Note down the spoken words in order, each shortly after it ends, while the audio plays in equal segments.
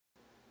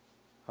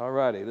All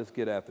righty, let's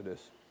get after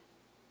this.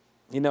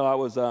 You know,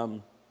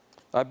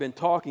 I've been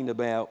talking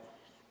about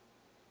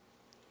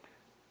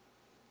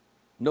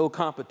no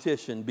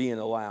competition being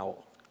allowed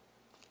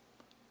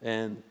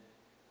and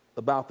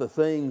about the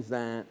things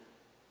that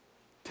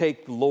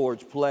take the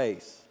Lord's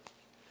place.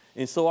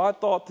 And so I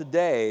thought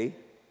today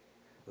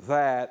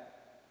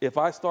that if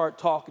I start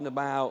talking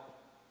about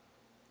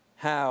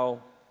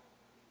how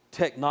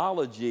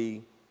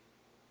technology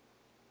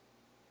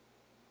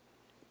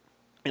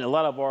and a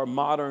lot of our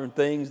modern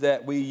things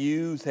that we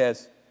use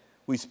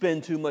we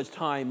spend too much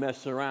time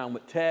messing around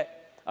with tech.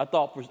 I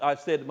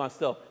said to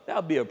myself, that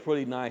would be a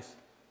pretty nice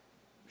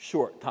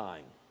short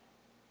time.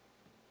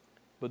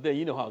 But then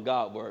you know how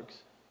God works.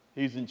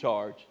 He's in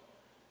charge.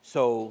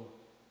 So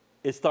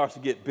it starts to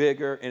get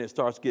bigger, and it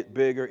starts to get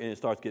bigger, and it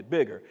starts to get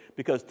bigger.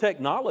 Because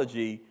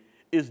technology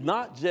is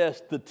not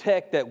just the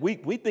tech that we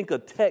think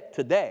of tech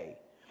today.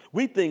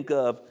 We think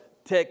of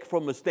tech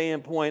from a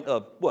standpoint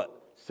of what?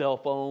 Cell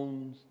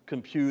phones,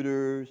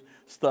 computers,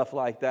 stuff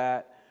like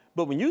that.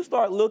 But when you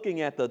start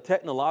looking at the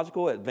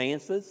technological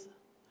advances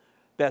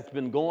that's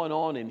been going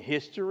on in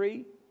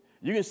history,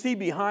 you can see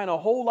behind a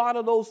whole lot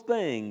of those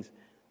things,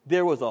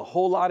 there was a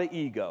whole lot of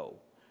ego.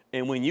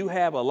 And when you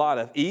have a lot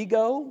of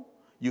ego,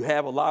 you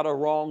have a lot of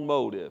wrong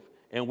motive.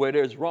 And where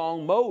there's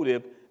wrong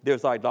motive,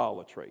 there's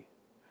idolatry.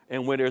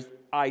 And where there's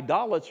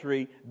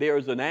idolatry,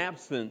 there's an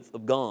absence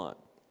of God.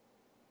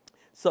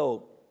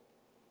 So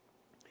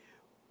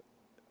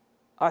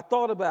I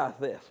thought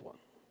about this one.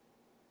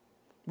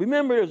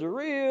 Remember, there's a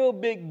real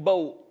big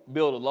boat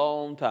built a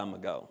long time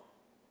ago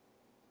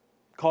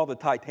called the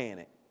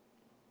Titanic.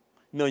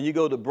 You know, you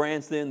go to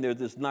Branson, there's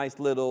this nice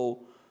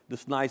little,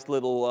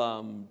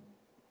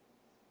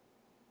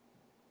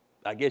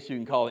 I guess you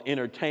can call it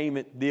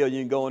entertainment deal.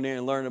 You can go in there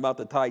and learn about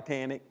the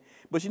Titanic.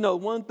 But you know,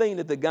 one thing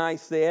that the guy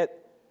said,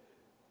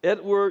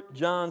 Edward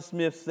John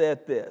Smith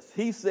said this.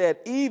 He said,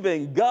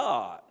 even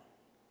God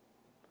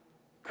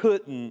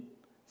couldn't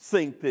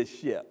sink this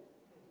ship.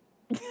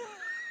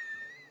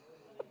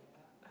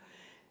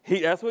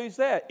 That's what he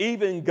said.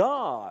 Even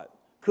God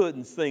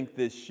couldn't sink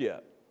this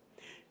ship.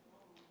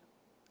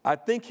 I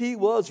think he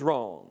was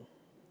wrong.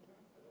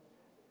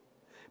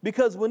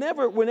 Because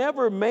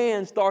whenever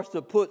man starts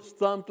to put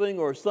something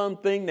or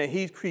something that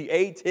he's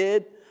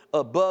created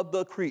above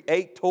the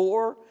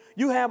creator,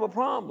 you have a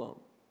problem.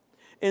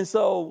 And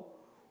so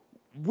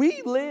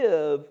we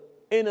live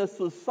in a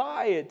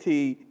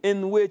society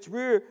in which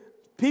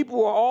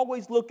people are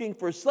always looking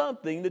for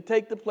something to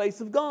take the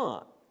place of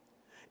God.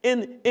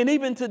 And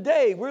even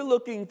today, we're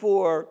looking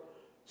for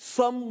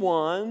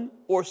someone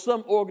or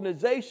some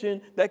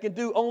organization that can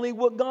do only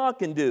what God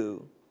can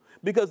do.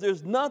 Because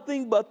there's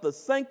nothing but the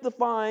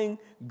sanctifying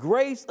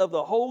grace of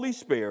the Holy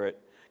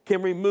Spirit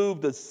can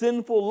remove the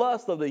sinful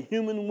lust of the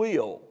human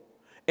will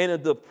and the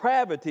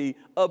depravity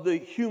of the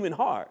human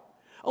heart.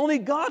 Only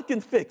God can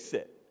fix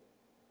it.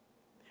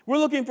 We're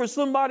looking for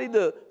somebody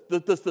to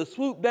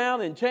swoop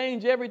down and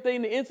change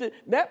everything the instant.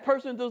 That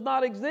person does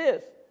not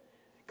exist.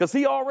 Because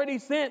he already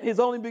sent his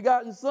only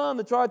begotten son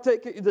to try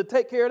to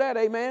take care of that,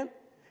 amen?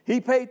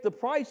 He paid the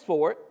price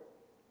for it.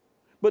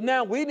 But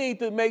now we need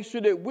to make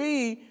sure that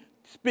we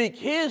speak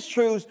his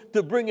truths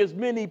to bring as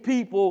many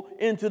people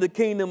into the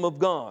kingdom of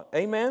God,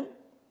 amen?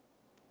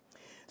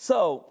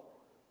 So,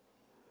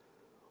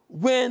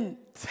 when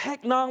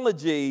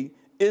technology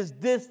is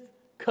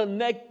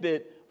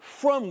disconnected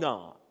from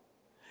God,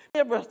 I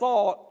never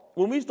thought,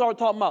 when we start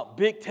talking about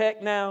big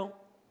tech now,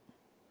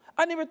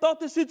 I never thought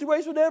this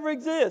situation would ever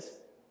exist.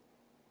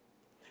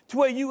 To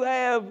where you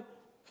have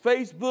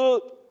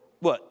Facebook,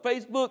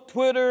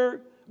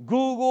 Twitter,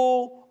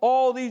 Google,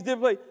 all these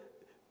different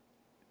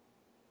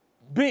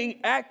places,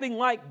 acting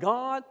like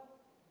God,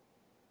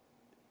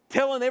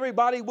 telling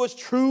everybody what's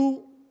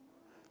true,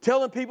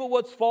 telling people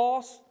what's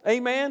false,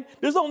 amen?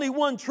 There's only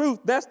one truth,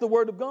 that's the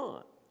word of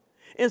God.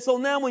 And so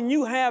now when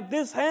you have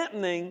this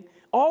happening,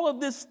 all of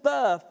this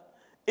stuff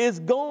is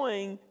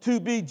going to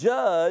be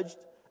judged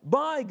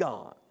by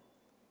God.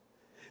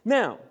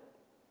 Now,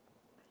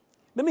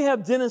 let me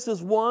have Genesis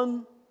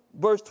 1,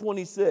 verse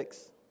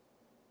 26.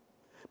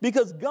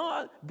 Because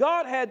God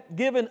had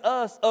given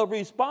us a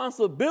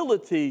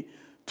responsibility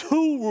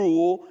to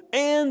rule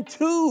and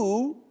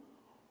to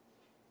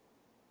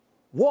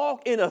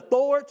walk in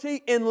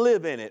authority and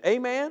live in it.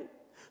 Amen?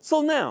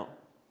 So now,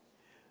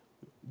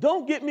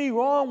 don't get me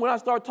wrong when I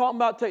start talking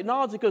about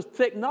technology, because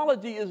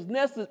technology is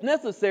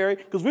necessary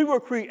because we were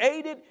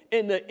created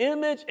in the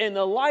image and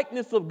the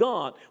likeness of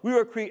God. We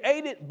were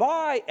created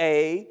by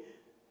a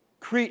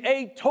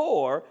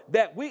creator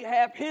that we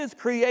have his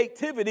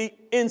creativity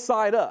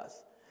inside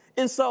us.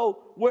 And so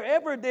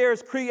wherever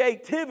there's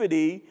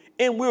creativity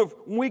and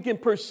we can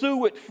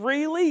pursue it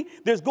freely,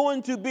 there's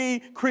going to be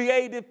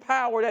creative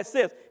power that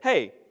says,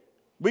 hey,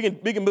 we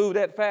can move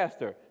that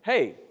faster.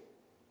 Hey,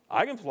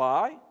 I can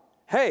fly.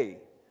 Hey,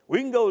 we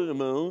can go to the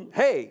moon.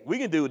 Hey, we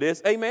can do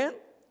this. Amen?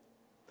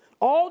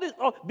 All this,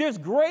 there's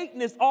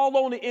greatness all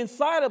on the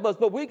inside of us,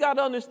 but we got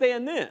to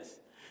understand this,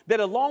 that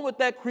along with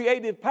that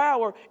creative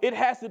power, it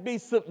has to be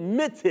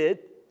submitted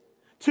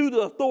to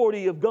the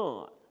authority of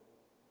God.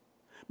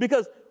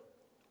 Because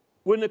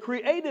when the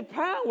creative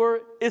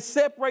power is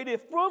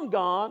separated from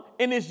God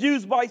and is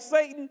used by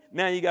Satan,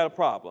 now you got a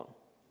problem.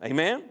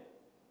 Amen?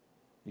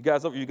 You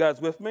guys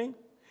with me?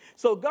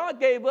 So God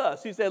gave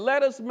us, he said,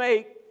 let us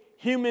make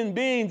human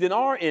beings in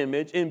our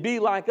image and be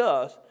like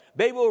us.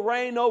 They will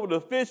reign over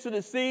the fish of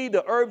the sea,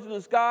 the herbs of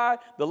the sky,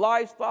 the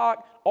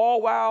livestock,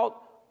 all wild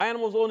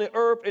animals on the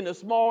earth, and the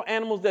small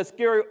animals that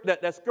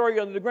scurry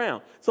under the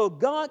ground. So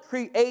God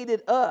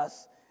created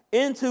us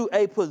into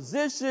a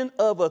position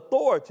of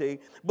authority,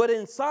 but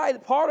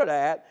inside part of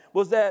that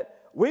was that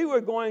we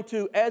were going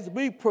to, as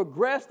we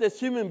progressed as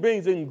human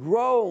beings and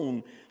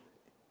grown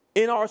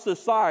in our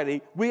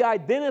society, we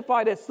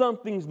identify that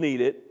something's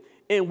needed,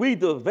 and we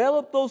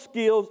develop those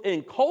skills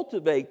and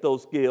cultivate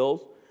those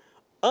skills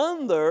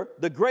under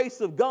the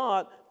grace of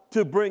God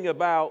to bring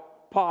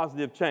about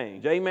positive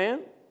change.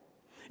 Amen?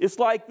 It's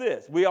like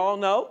this. We all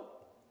know,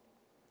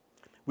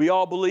 we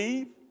all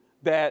believe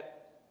that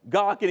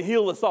God can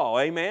heal us all.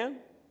 Amen?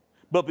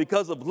 But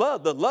because of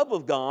love, the love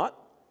of God,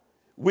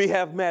 we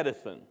have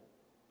medicine.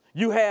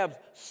 You have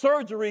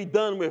surgery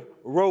done with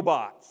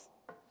robots.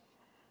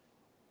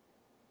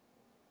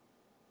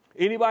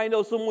 Anybody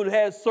know someone who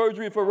has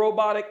surgery for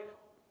robotic?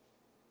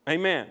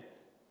 Amen.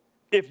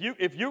 If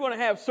you're going to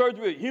have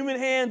surgery with human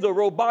hands or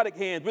robotic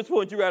hands, which one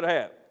would you rather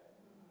have?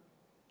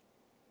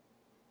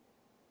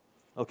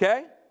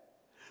 Okay?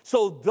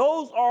 So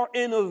those are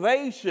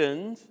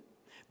innovations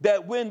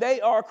that when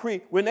they are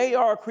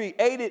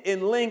created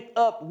and linked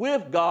up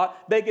with God,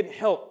 they can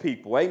help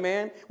people.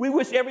 Amen? We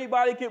wish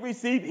everybody could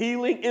receive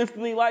healing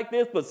instantly like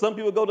this, but some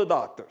people go to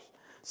doctors.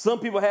 Some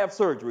people have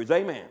surgeries.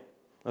 Amen?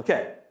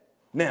 Okay.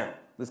 Now,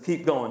 let's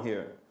keep going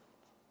here.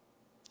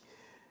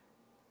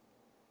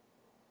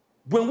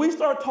 When we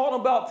start talking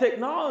about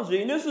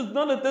technology, and this is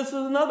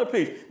another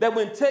piece, that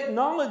when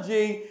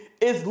technology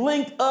is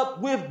linked up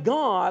with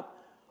God,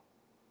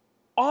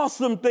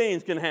 awesome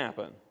things can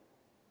happen.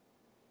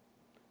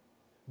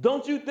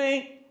 Don't you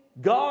think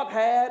God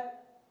had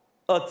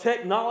a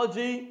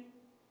technology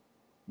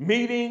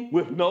meeting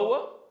with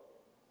Noah?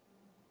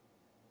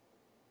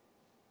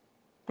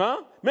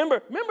 Huh?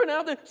 Remember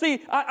now that,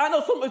 see, I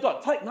know somebody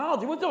thought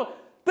technology.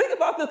 Think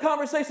about the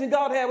conversation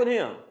God had with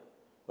him.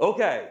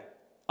 Okay,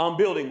 I'm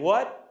building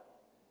what?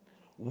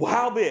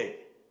 How big?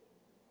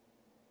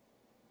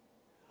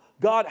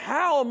 God,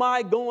 how am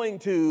I going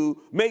to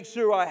make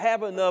sure I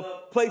have enough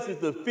places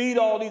to feed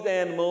all these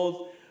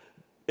animals,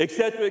 et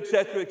cetera, et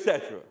cetera, et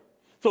cetera?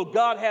 So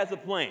God has a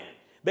plan.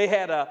 They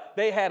had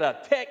a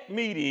tech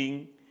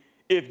meeting.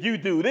 If you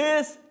do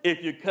this,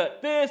 if you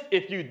cut this,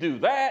 if you do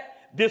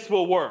that, this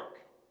will work.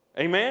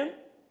 Amen?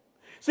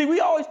 See, we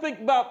always think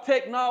about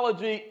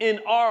technology in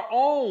our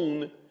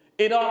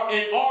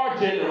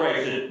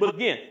generation. But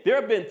again, there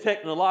have been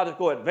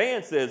technological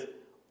advances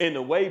in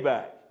the way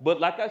back. But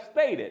like I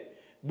stated,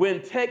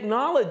 when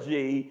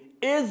technology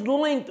is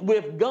linked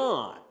with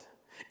God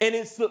and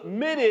is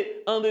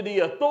submitted under the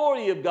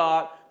authority of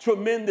God,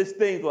 tremendous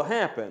things will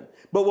happen.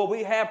 But what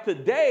we have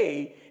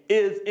today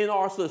is, in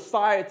our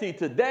society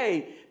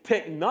today,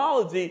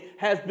 technology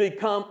has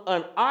become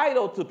an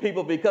idol to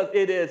people because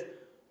it's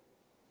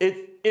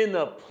in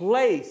the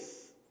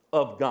place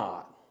of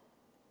God.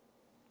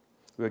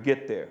 We'll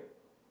get there.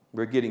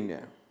 We're getting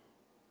there.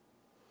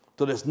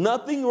 So there's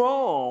nothing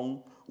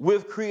wrong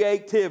with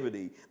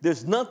creativity.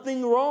 There's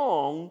nothing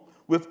wrong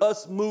with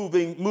us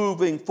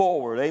moving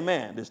forward.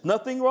 Amen. There's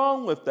nothing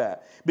wrong with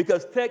that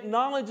because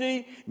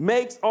technology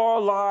makes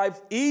our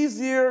lives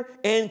easier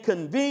and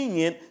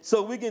convenient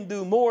so we can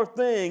do more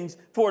things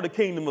for the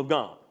kingdom of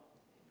God.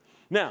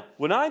 Now,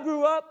 when I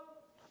grew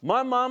up,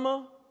 my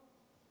mama,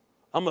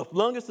 I'm the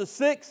youngest of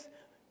 6,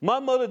 my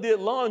mother did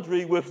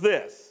laundry with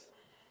this.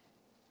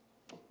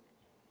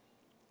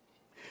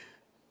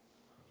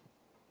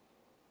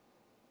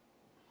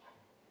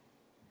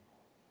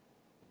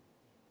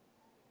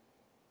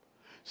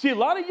 See, a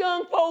lot of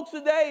young folks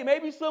today,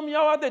 maybe some of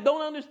y'all out there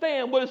don't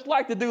understand what it's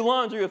like to do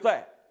laundry with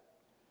that.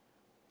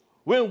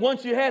 When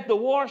once you had the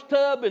wash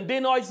tub and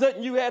then all of a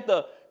sudden you had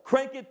to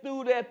crank it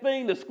through that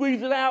thing to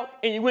squeeze it out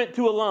and you went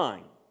to a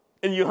line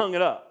and you hung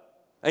it up.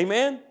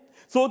 Amen?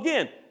 So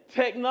again,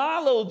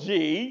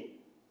 technology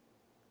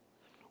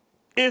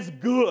is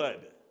good,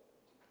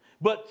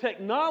 but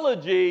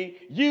technology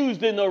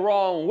used in the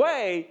wrong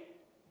way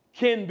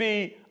can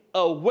be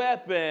a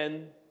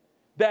weapon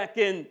that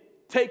can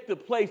take the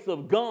place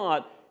of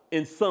God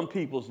in some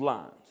people's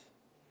lives.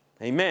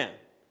 Amen.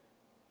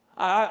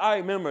 I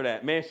remember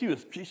that, man. She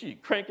was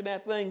cranking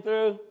that thing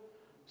through,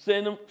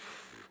 sending them.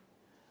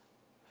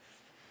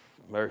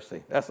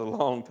 Mercy. That's a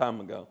long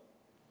time ago.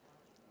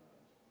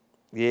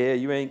 Yeah,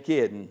 you ain't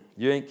kidding.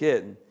 You ain't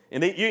kidding.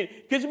 And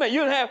because you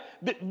don't have,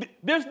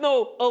 there's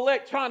no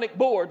electronic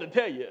board to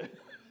tell you.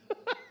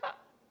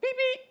 Beep,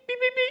 beep, beep,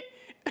 beep,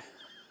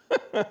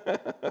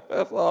 beep.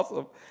 That's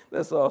awesome.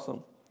 That's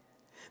awesome.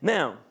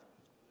 Now,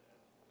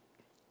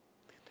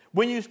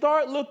 when you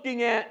start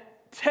looking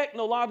at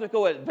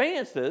technological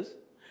advances,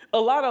 a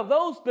lot of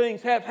those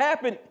things have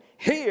happened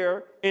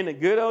here in the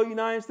good old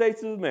United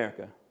States of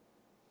America,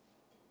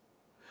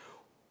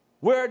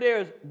 where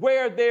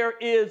there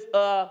is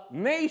a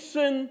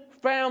nation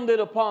founded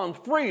upon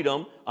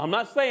freedom. I'm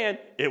not saying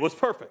it was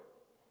perfect.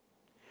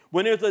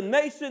 When there's a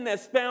nation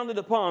that's founded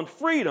upon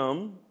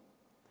freedom,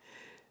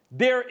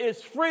 there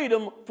is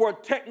freedom for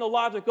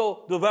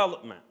technological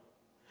development.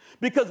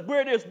 Because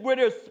where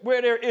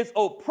there is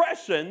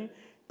oppression,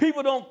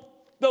 people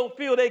don't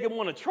feel they can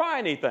want to try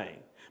anything.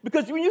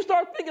 Because when you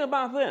start thinking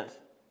about this,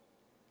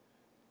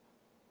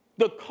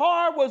 the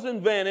car was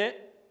invented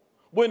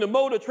when the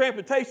mode of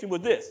transportation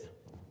was this.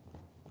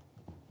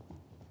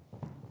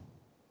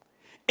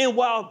 And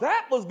while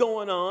that was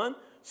going on,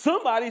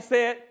 somebody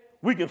said,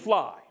 we can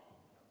fly.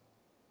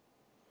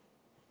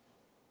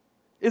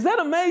 Is that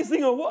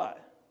amazing or what?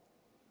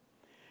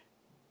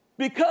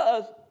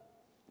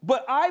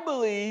 But I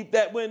believe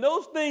that when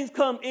those things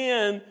come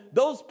in,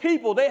 those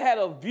people, they had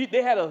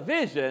a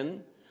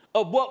vision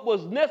of what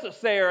was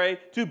necessary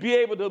to be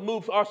able to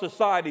move our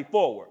society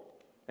forward.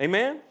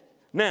 Amen?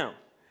 Now,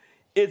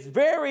 it's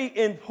very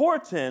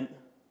important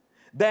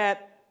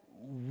that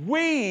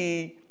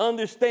we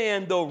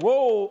understand the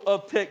role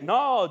of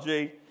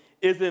technology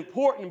is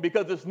important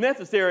because it's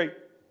necessary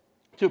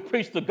to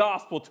preach the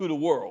gospel to the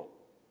world.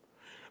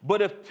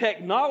 But if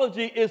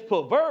technology is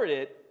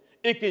perverted,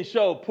 it can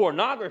show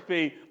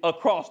pornography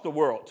across the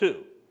world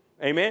too.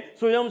 Amen?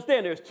 So you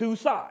understand there's two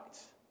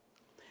sides.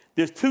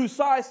 There's two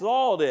sides to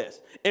all this.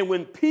 And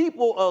when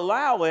people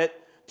allow it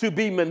to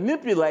be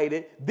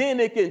manipulated, then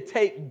it can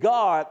take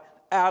God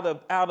out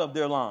of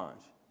their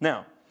lives.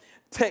 Now,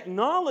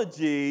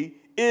 technology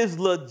is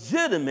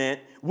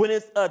legitimate when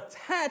it's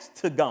attached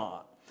to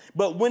God.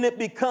 But when it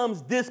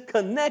becomes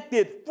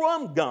disconnected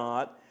from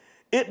God,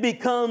 it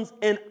becomes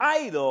an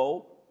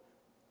idol,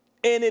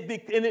 and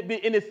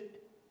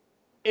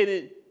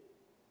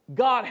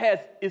God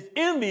is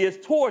envious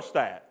towards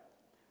that.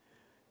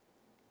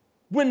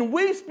 When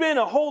we spend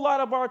a whole lot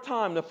of our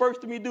time, the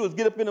first thing we do is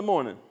get up in the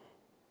morning.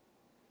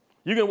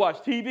 You can watch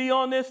TV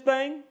on this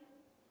thing.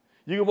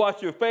 You can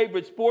watch your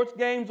favorite sports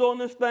games on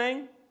this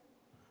thing.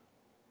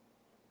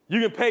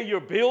 You can pay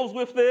your bills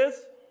with this.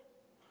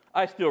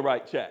 I still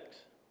write checks.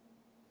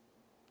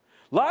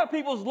 A lot of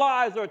people's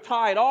lives are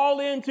tied all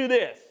into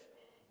this.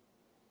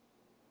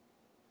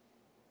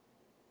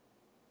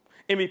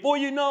 And before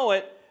you know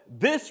it,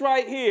 this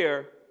right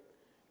here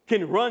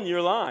can run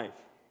your life.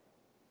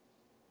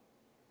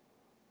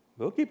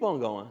 We'll keep on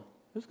going.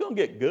 It's going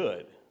to get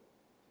good.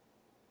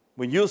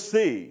 When you'll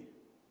see,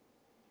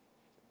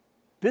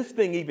 this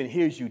thing even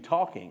hears you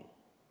talking.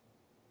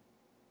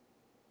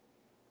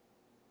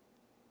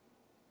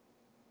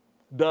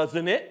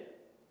 Doesn't it?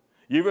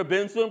 You ever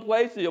been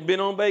someplace, you've been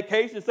on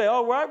vacation, and say,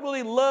 oh, well, I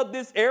really love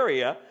this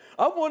area.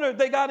 I wonder if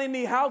they got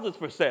any houses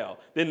for sale.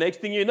 The next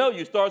thing you know,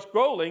 you start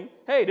scrolling,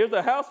 hey, there's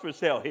a house for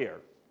sale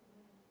here.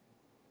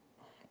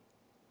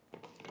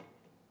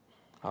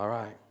 All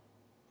right,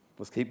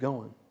 let's keep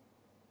going.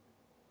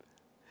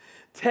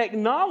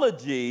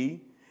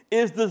 Technology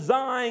is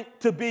designed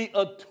to be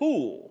a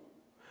tool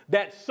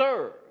that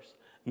serves,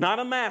 not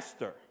a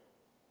master.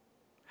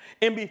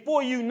 And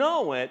before you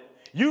know it,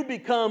 you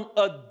become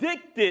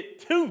addicted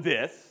to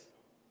this,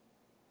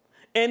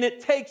 and it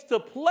takes the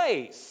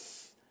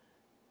place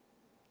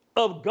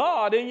of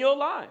God in your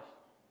life.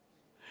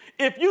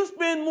 If you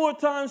spend more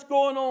time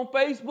scrolling on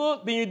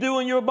Facebook than you do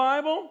in your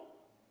Bible,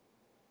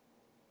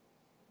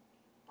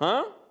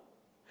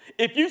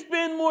 if you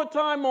spend more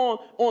time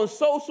on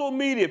social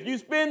media, if you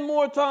spend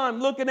more time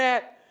looking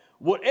at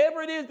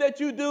whatever it is that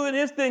you do in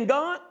this thing,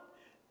 God,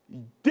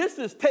 this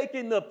is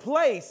taking the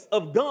place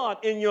of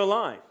God in your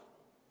life.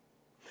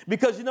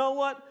 Because you know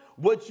what?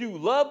 What you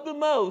love the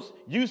most,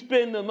 you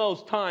spend the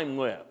most time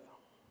with.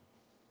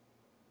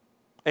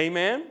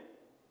 Amen?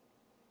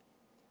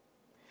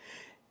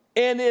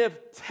 And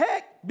if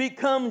tech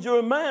becomes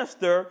your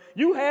master,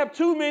 you have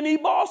too many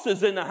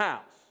bosses in the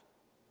house.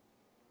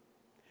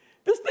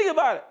 Just think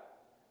about it.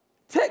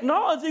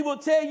 Technology will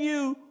tell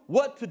you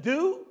what to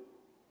do.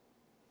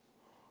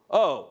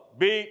 Oh,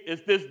 B,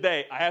 it's this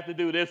day. I have to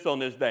do this on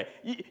this day.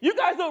 You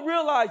guys don't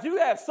realize you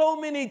have so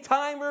many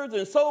timers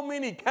and so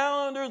many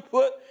calendars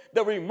put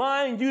that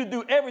remind you to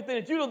do everything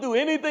that you don't do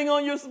anything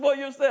for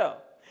yourself.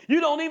 You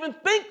don't even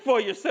think for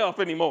yourself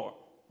anymore.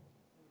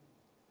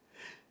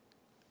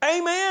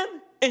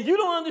 Amen? And you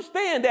don't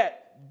understand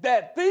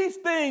that these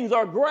things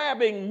are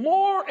grabbing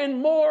more and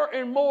more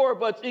and more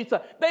of us each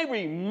time. They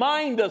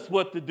remind us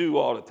what to do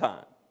all the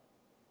time.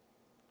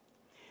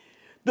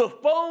 The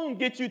phone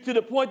gets you to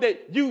the point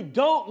that you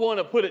don't want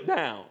to put it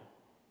down.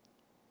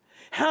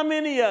 How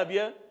many of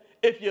you,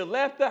 if you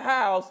left the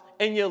house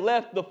and you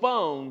left the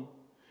phone,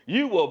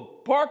 you will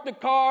park the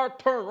car,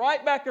 turn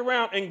right back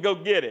around, and go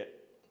get it?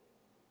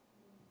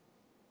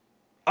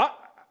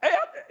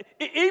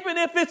 Even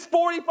if it's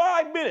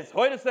 45 minutes.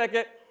 Wait a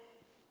second.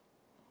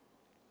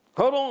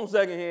 Hold on a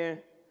second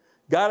here.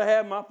 Got to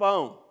have my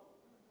phone.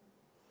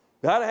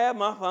 Got to have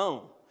my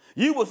phone.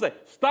 You will say,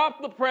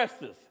 stop the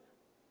presses.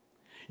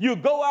 You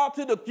go out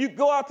to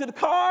the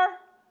car,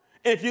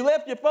 And if you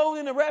left your phone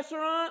in the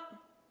restaurant,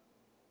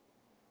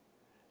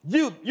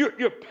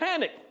 you're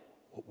panicked.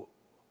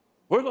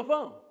 Where's my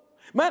phone?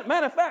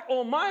 Matter of fact,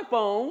 on my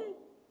phone,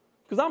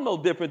 because I'm no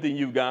different than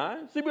you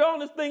guys. See, we're on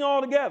this thing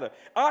all together.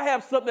 I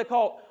have something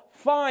called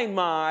Find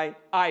My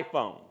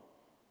iPhone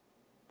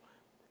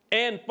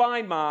and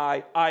Find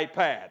My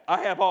iPad.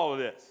 I have all of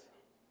this.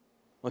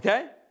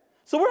 Okay?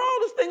 So we're all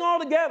this thing all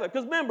together.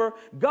 Because remember,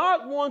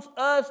 God wants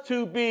us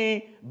to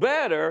be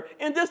better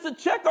and just to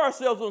check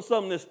ourselves on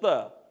some of this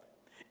stuff.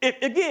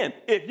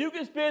 If you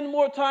can spend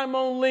more time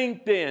on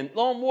LinkedIn,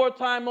 more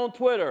time on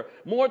Twitter,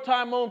 more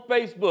time on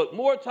Facebook,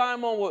 more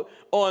time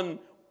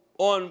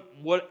on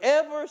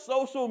whatever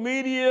social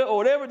media or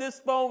whatever this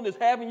phone is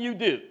having you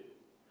do,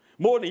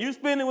 more than you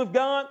spending with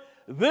God,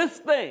 this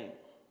thing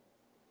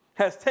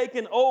has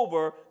taken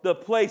over the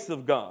place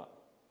of God.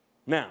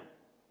 Now,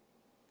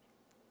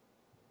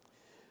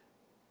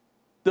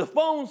 the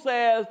phone has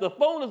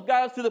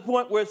got us to the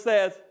point where it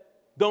says,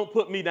 don't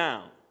put me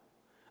down.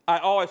 I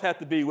always have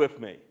to be with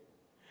me.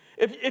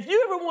 If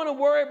you ever want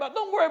to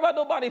don't worry about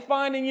nobody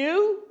finding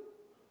you.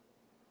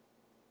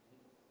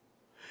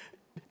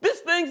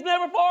 This thing's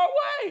never far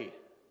away.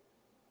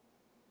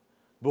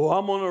 Boy,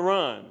 I'm on the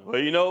run.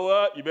 Well, you know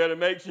what? You better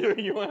make sure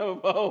you have a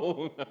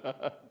phone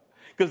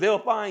because they'll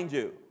find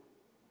you.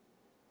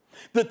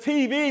 The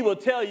TV will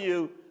tell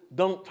you,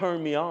 don't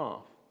turn me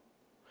off.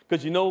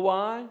 Because you know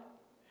why?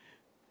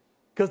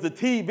 Because the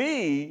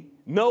TV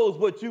knows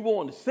what you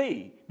want to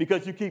see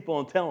because you keep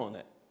on telling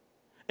it.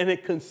 And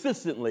it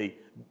consistently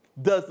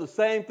does the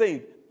same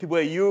thing to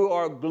where you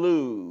are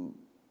glued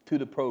to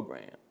the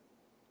program.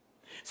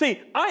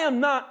 See, I am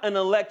not an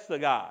Alexa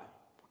guy.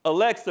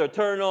 Alexa,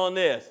 turn on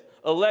this.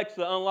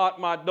 Alexa, unlock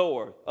my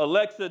door.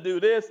 Alexa, do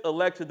this.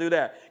 Alexa, do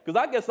that.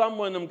 Because I guess I'm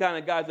one of them kind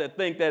of guys that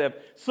think that if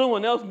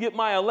someone else can get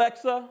my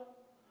Alexa,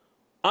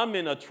 I'm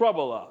in a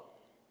trouble.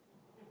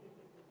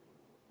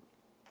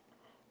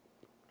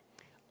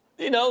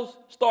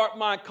 Start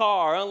my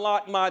car,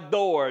 unlock my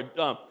door.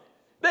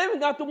 They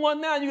even got the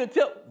one now you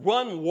can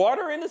run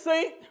water in the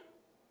sink.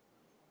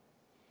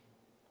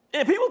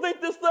 And people think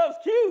this stuff's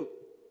cute.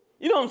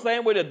 You know what I'm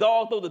saying? Where the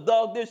dog throws the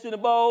dog dish in the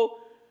bowl.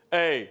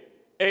 Hey,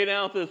 8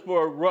 ounces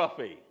for a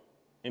Ruffy.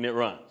 And it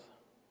runs.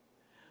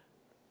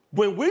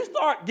 When we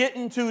start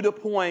getting to the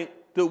point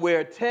to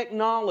where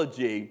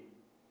technology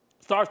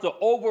starts to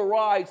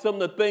override some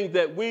of the things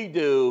that we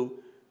do,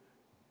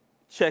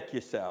 check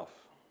yourself.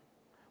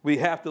 We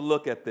have to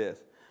look at this.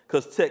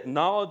 Because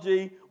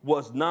technology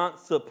was not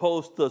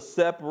supposed to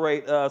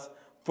separate us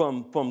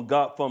from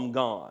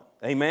God.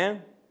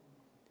 Amen?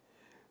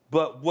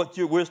 But what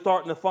we're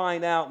starting to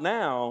find out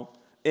now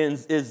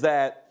is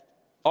that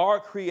our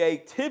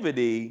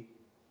creativity,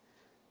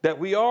 that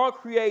we are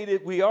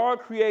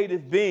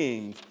creative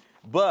beings,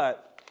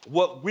 but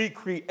what we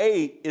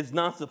create is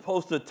not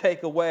supposed to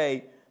take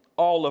away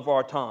all of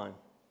our time.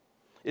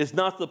 It's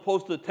not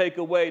supposed to take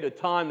away the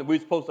time that we're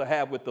supposed to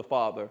have with the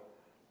Father.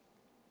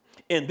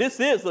 And this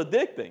is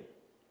addicting.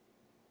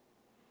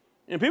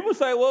 And people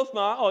say, well, it's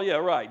not. Oh, yeah,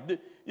 right.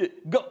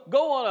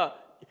 Go on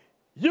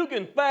you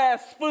can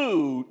fast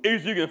food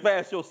as you can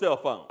fast your cell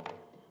phone.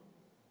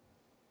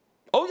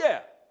 Oh,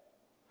 yeah.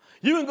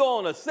 You can go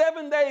on a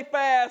 7-day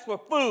fast for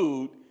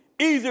food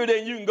easier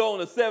than you can go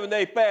on a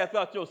 7-day fast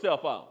without your cell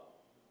phone.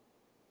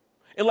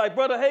 And like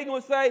Brother Hagin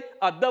would say,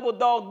 I double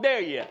dog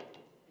dare you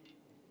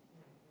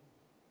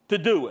to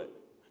do it.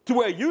 To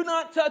where you're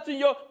not touching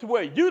to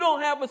where you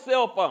don't have a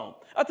cell phone.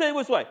 I'll tell you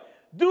which way.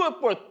 Do it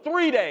for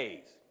 3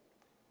 days.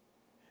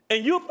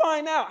 And you'll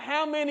find out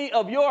how many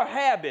of your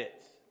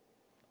habits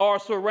are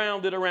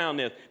surrounded around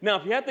this. Now,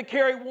 if you have to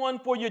carry one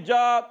for your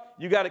job,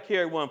 you got to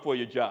carry one for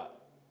your job.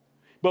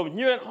 But when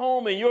you're at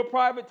home in your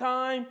private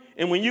time,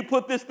 and when you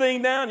put this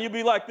thing down, you'll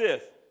be like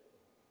this.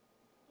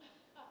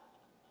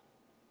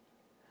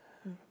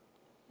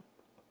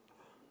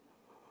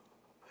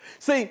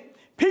 See,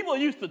 people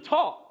used to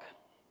talk.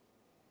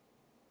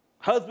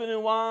 Husband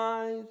and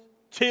wives,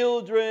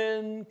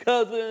 children,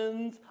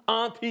 cousins,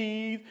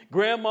 aunties,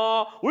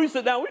 grandma. We used to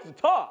sit down, we used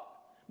to talk.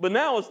 But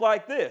now it's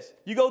like this.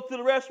 You go to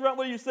the restaurant,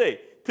 what do you see?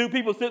 2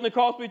 people sitting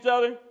across from each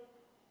other.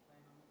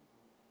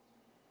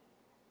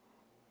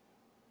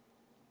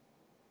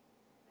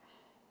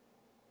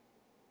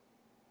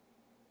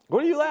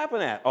 What are you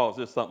laughing at? Oh, it's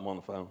just something on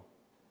the phone.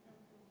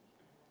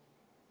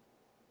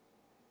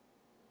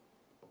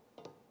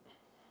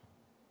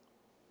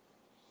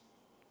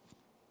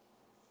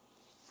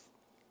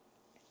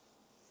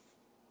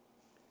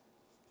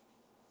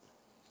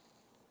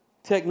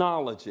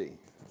 Technology.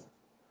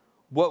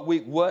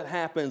 What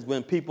happens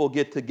when people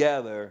get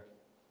together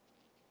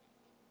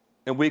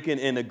and we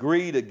can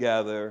agree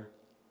together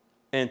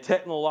and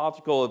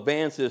technological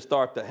advances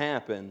start to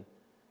happen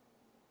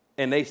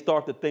and they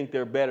start to think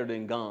they're better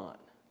than God.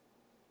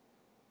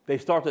 They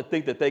start to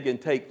think that they can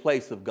take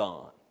place of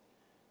God.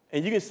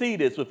 And you can see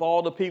this with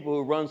all the people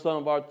who run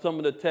some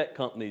of the tech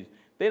companies.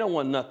 They don't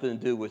want nothing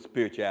to do with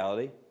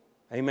spirituality.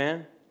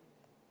 Amen?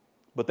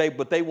 But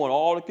they want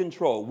all the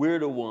control. We're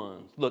the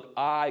ones. Look,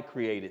 I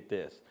created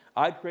this.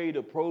 I created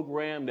a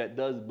program that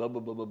does blah,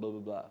 blah, blah, blah, blah, blah,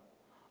 blah.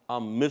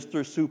 I'm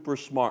Mr. Super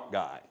Smart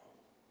Guy.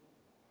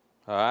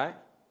 All right?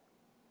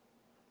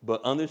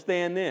 But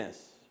understand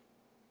this.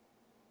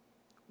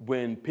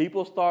 When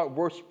people start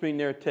worshiping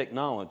their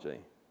technology,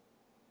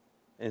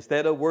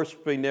 instead of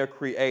worshiping their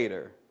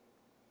creator,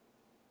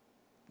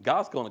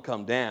 God's going to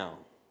come down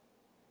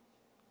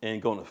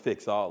and going to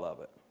fix all of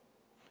it.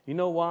 You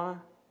know why?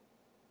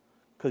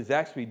 Because he's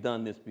actually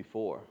done this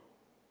before.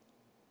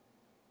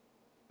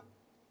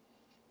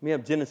 We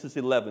have Genesis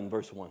 11,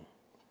 verse 1.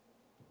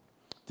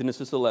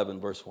 Genesis 11,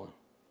 verse 1.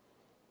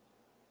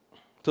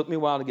 Took me a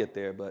while to get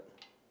there, but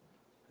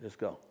let's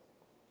go.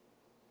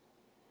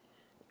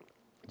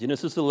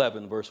 Genesis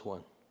 11, verse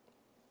 1.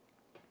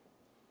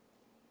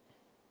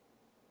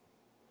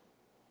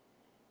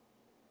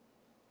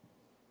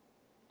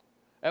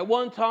 At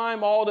one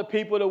time, all the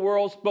people of the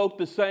world spoke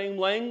the same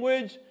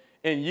language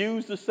and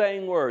used the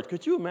same words.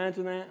 Could you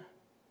imagine that?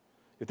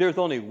 If there's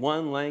only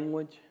one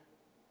language?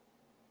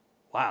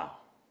 Wow.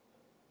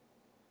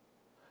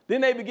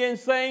 Then they began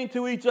saying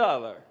to each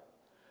other,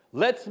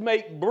 let's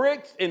make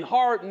bricks and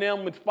harden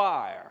them with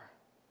fire.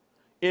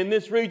 In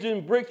this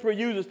region, bricks were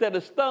used instead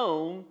of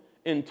stone,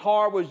 and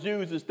tar was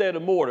used instead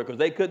of mortar because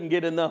they couldn't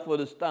get enough of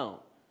the stone.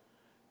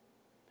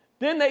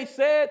 Then they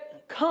said,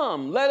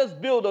 come, let us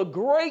build a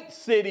great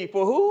city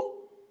for who?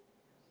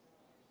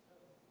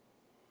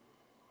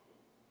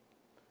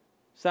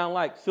 Sound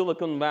like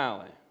Silicon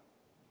Valley.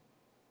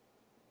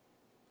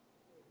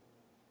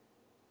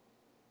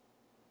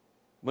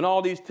 When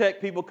all these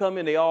tech people come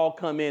in, they all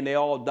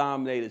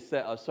dominate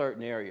a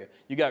certain area.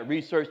 You got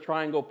Research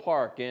Triangle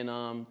Park in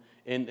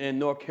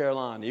North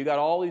Carolina. You got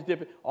all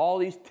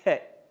these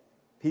tech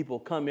people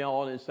come in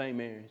all in the same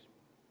areas.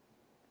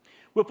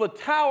 With a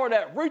tower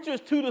that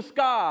reaches to the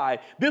sky,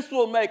 this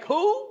will make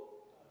who?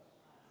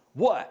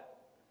 What?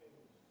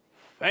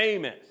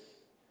 Famous.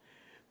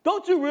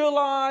 Don't you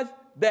realize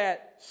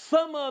that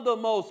some of the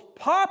most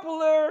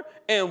popular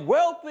and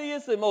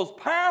wealthiest and most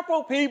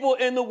powerful people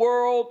in the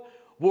world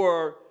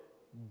were,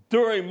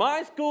 during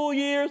my school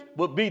years,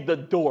 would be the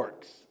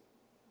dorks,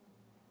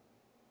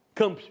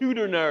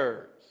 computer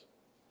nerds.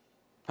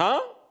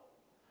 Huh?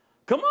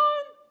 Come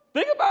on,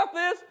 think about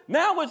this.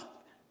 Now it's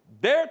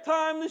their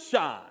time to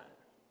shine.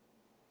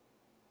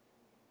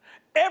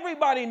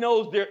 Everybody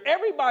knows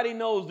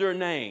their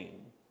name.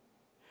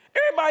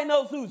 Everybody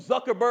knows who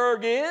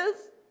Zuckerberg is.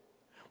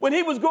 When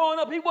he was growing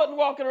up, he wasn't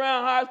walking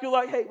around high school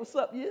like, hey, what's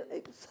up? Yeah,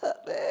 hey, what's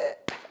up, man?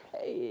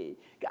 Hey,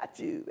 got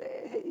you,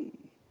 man. Hey.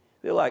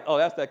 They're like, oh,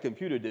 that's that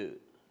computer dude.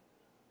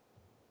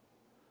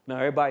 Now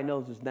everybody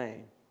knows his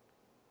name.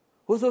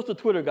 What's the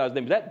Twitter guy's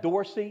name? Is that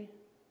Dorsey?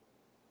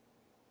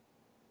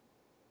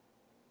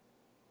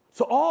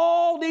 So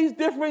all these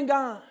different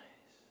guys,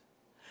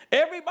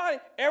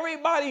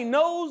 everybody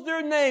knows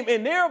their name,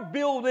 and they're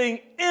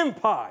building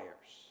empires.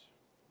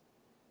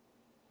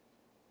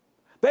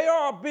 They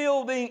are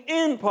building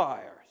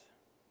empires.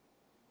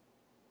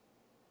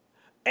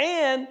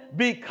 And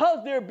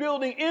because they're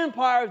building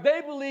empires,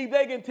 they believe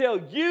they can tell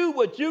you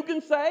what you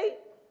can say,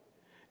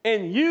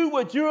 and you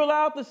what you're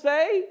allowed to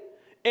say,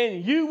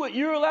 and you what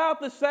you're allowed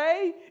to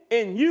say,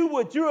 and you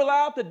what you're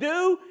allowed to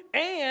do,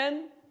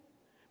 and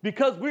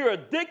because we're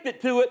addicted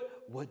to it,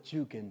 what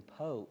you can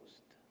post.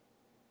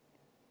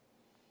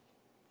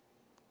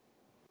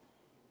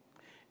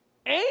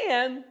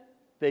 And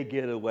they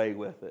get away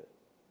with it.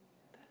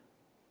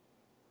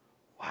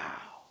 Wow.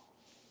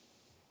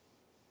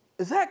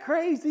 Is that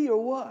crazy or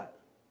what?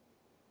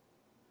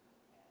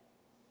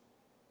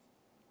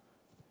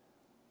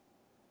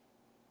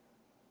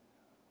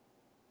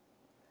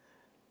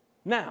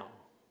 Now,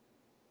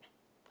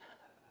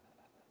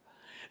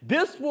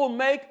 this will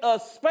make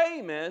us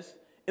famous,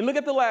 and look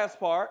at the last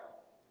part.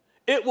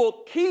 It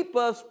will keep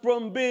us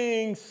from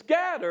being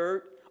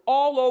scattered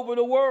all over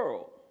the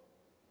world.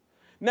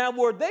 Now,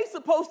 were they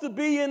supposed to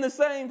be in the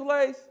same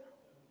place?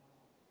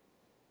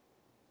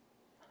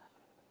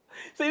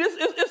 See,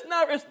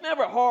 it's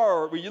never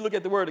hard when you look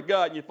at the Word of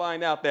God and you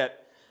find out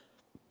that.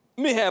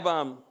 Let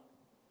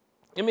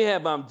me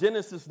have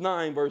Genesis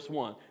 9, verse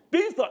 1.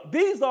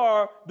 These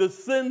are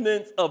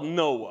descendants of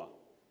Noah.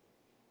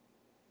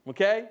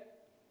 Okay?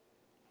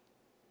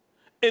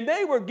 And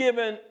they were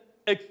given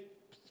a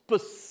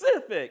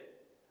specific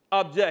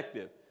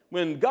objective.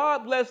 When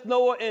God blessed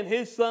Noah and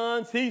his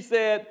sons, he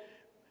said,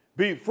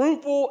 be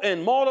fruitful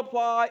and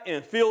multiply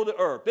and fill the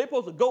earth. They're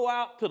supposed to go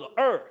out to the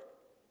earth.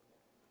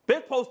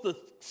 They're supposed to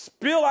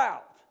spill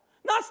out,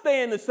 not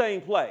stay in the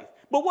same place.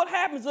 But what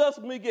happens to us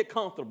when we get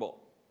comfortable?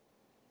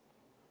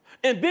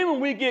 And then when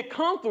we get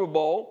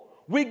comfortable,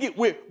 we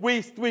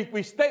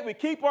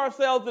keep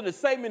ourselves in the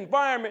same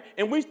environment,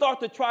 and we start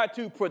to try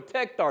to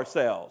protect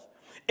ourselves.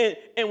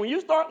 And when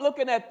you start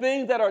looking at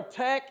things that are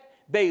tech,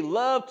 they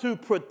love to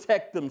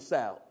protect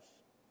themselves.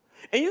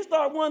 And you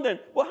start wondering,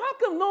 well, how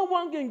come no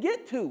one can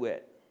get to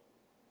it?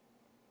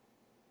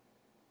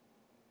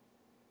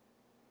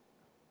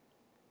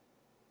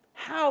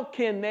 How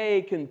can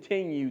they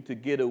continue to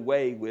get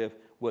away with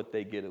what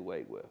they get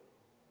away with?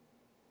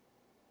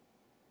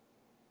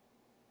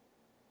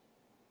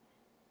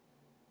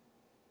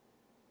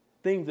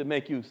 things that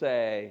make you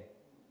say,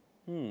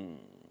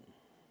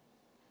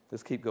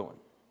 let's keep going.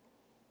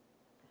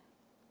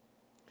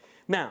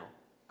 Now,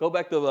 go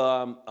back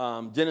to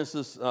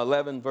Genesis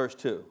 11, verse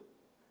 2.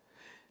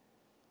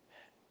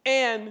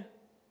 And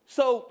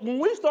so when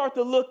we start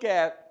to look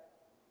at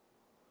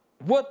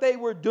what they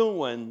were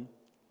doing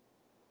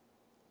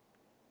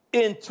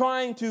in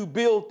trying to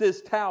build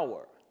this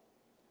tower,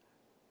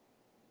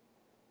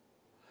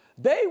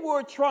 they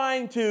were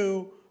trying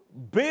to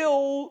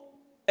build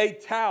a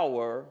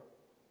tower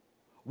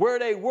where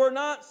they were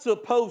not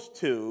supposed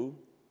to,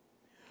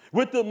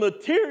 with the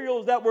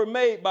materials that were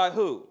made by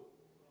who?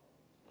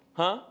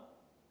 Huh?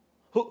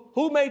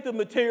 Who made the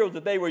materials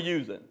that they were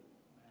using?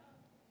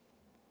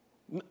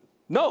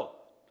 No,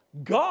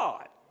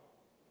 God.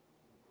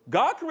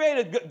 God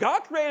created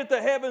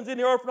the heavens and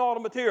the earth and all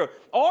the materials.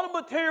 All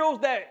the materials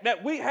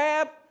that we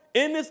have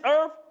in this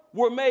earth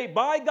were made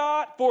by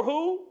God for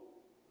who?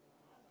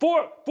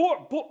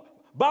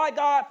 By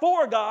God,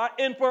 for God,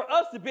 and for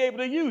us to be able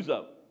to use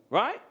them,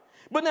 right?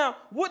 But now,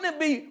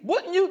 wouldn't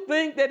you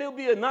think that it would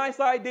be a nice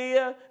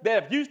idea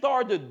that if you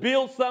started to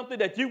build something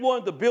that you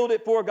wanted to build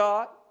it for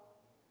God?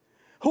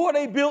 Who are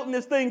they building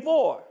this thing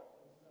for?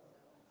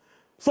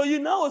 So you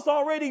know it's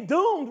already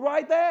doomed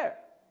right there.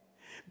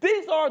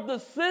 These are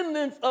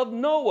descendants of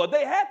Noah.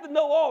 They have to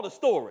know all the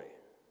story.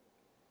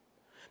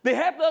 They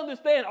have to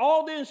understand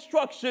all the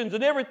instructions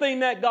and everything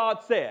that God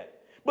said.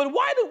 But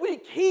why do we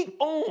keep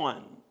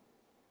on?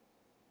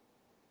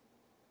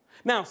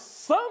 Now,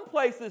 some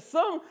places,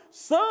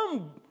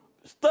 some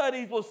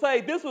studies will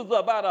say this was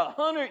about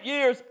 100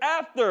 years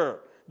after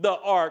the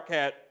ark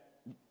had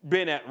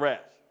been at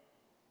rest.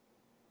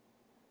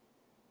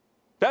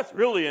 That's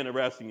really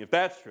interesting if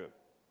that's true.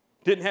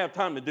 Didn't have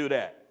time to do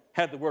that.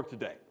 Had to work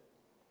today.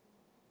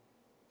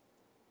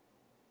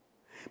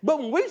 But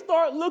when we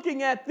start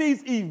looking at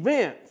these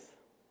events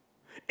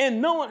and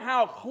knowing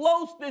how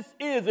close this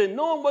is and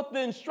knowing what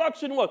the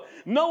instruction was,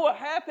 Noah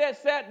had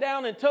that sat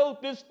down and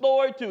told this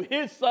story to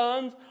his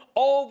sons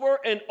over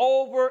and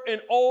over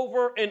and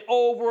over and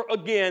over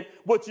again,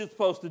 what you're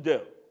supposed to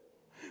do.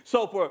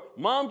 So for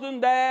moms and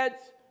dads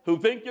who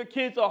think your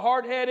kids are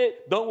hard-headed,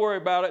 don't worry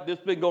about it. This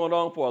has been going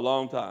on for a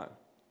long time.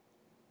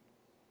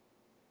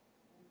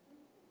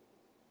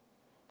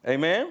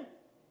 Amen?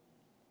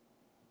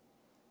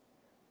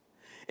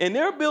 And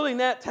they're building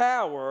that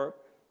tower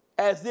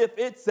as if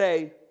it's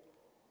going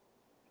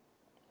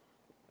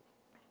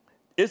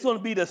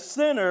to be the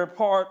center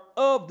part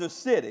of the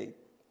city.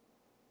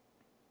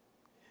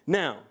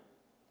 Now,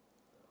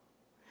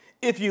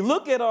 if you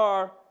look at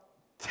our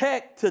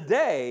tech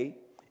today,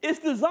 it's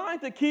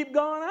designed to keep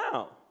going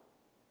out.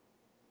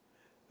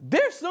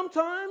 There's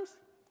times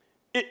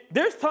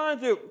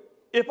that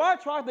if I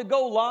try to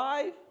go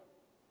live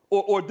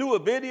or do a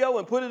video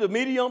and put it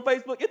immediately on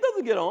Facebook, it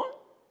doesn't get on.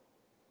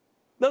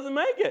 Doesn't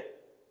make it.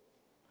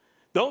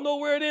 Don't know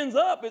where it ends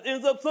up. It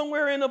ends up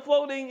somewhere in the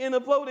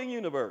floating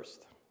universe.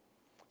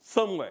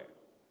 Somewhere.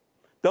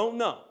 Don't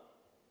know.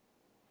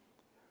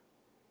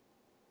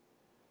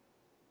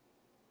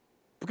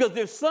 Because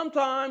there's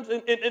sometimes,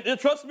 and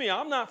trust me,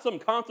 I'm not some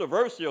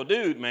controversial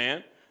dude,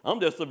 man. I'm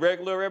just a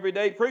regular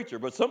everyday preacher.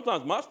 But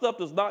sometimes my stuff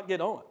does not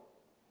get on.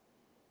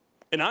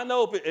 And I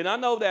know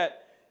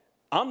that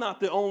I'm not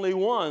the only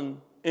one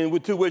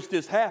to which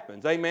this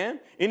happens. Amen?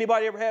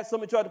 Anybody ever had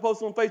somebody try to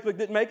post on Facebook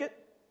didn't make it?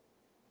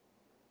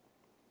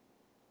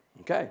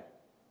 Okay.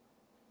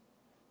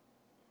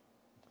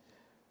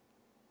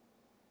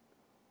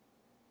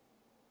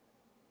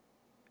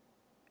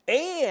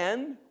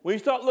 And when you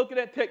start looking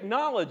at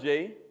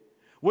technology,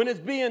 when it's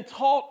being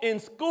taught in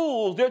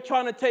schools, they're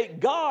trying to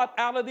take God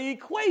out of the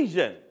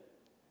equation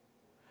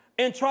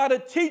and try to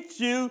teach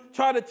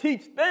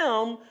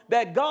them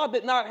that God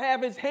did not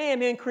have his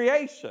hand in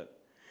creation.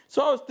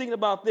 So I was thinking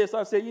about this.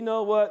 I said, you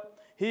know what?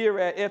 Here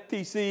at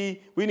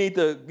FTC, we need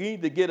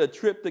to get a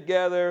trip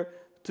together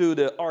to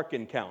the Ark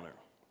Encounter.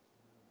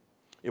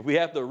 If we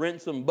have to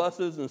rent some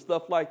buses and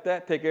stuff like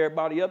that, take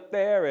everybody up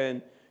there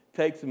and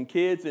take some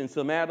kids and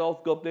some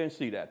adults, go up there and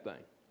see that thing.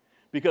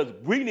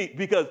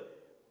 Because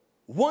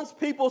once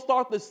people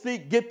start to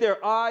get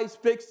their eyes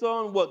fixed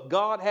on what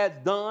God has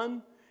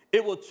done,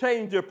 it will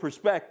change their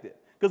perspective.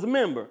 Because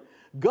remember,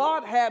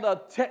 God had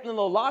a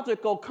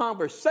technological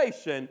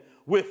conversation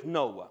with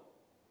Noah.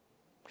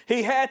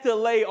 He had to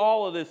lay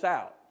all of this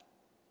out.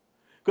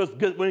 Because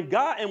when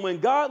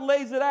God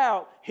lays it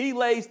out, he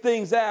lays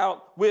things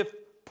out with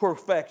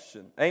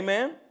perfection.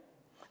 Amen?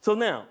 So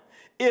now,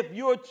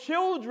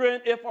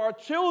 if our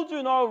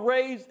children are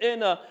raised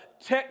in a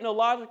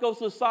technological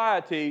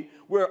society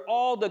where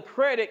all the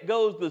credit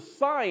goes to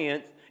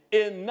science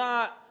and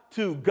not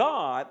to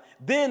God,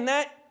 then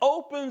that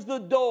opens the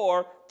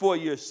door for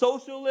your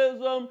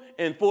socialism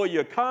and for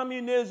your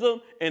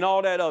communism and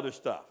all that other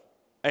stuff.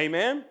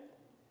 Amen?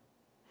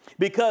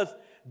 Because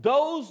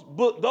those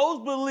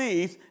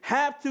beliefs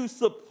have to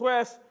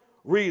suppress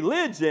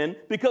religion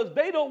because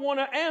they don't want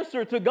to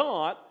answer to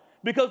God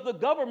because the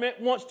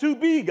government wants to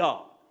be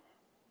God.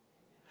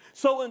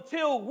 So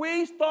until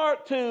we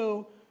start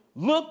to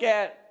look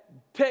at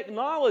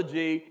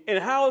technology and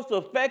how it's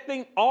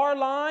affecting our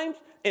lives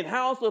and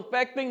how it's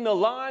affecting the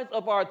lives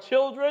of our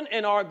children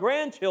and our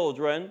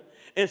grandchildren,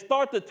 and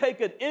start to take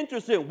an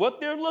interest in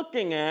what they're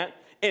looking at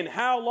and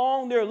how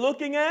long they're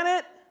looking at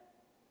it.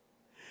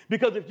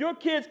 Because if your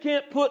kids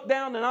can't put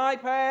down an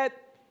iPad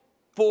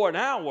for an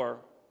hour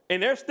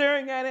and they're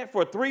staring at it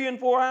for 3 and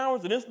 4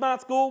 hours and it's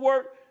not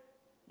schoolwork,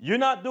 you're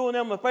not doing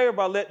them a favor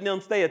by letting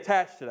them stay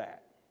attached to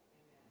that.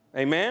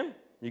 Amen?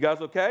 You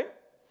guys okay?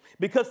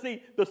 Because,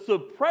 see, the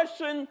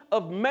suppression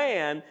of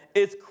man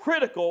is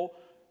critical.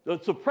 The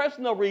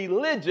suppression of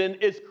religion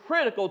is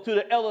critical to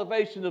the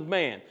elevation of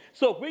man.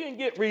 So if we can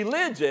get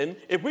religion,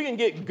 if we can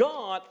get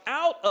God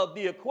out of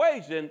the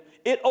equation,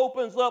 it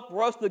opens up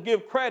for us to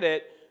give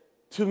credit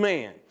to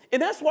man. And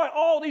that's why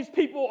all these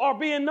people are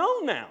being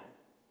known now.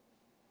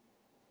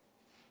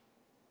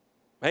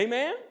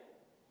 Amen?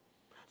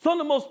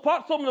 Some of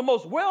the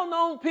most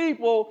well-known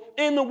people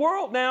in the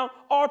world now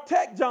are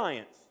tech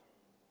giants.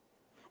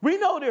 We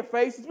know their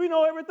faces. We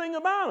know everything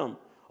about them.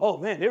 Oh,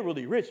 man, they're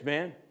really rich,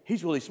 man.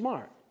 He's really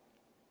smart.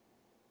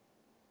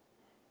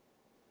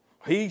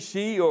 He,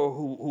 she, or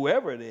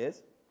whoever it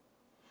is.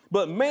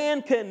 But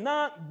man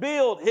cannot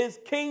build his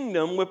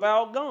kingdom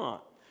without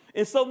God.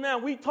 And so now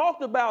we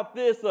talked about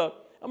this, I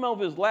don't know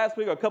if it was last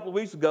week or a couple of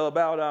weeks ago,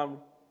 about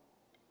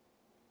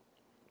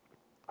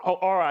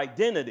our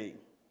identity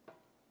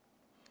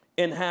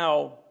and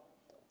how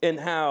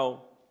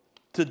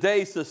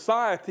today's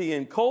society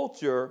and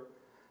culture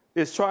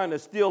is trying to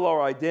steal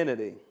our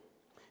identity.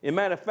 As a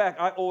matter of fact,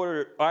 I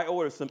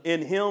ordered some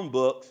In Him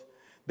books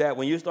that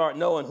when you start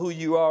knowing who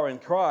you are in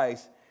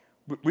Christ,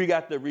 we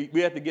have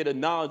to get a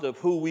knowledge of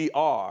who we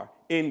are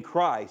in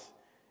Christ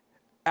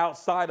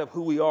outside of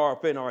who we are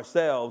within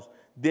ourselves.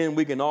 Then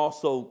we can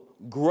also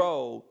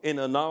grow in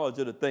the knowledge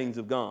of the things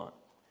of God.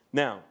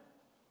 Now,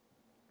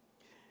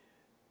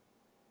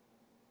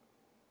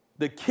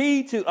 the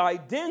key to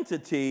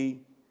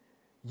identity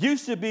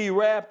used to be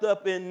wrapped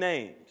up in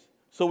names.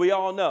 So we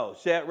all know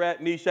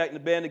Shadrach, Meshach, and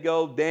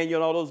Abednego, Daniel,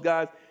 and all those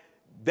guys,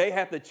 they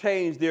have to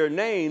change their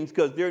names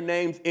because their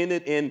names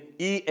ended in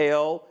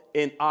E-L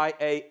and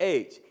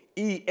I-A-H.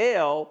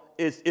 E-L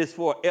is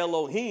for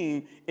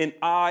Elohim, and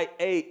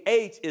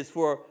I-A-H is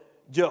for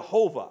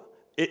Jehovah.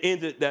 It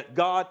ended that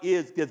God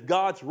is, because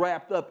God's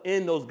wrapped up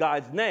in those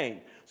guys'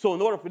 names. So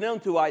in order for them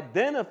to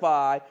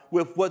identify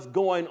with what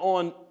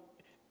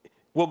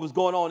was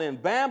going on in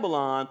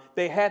Babylon,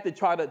 they had to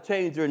try to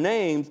change their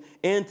names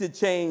and to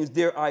change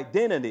their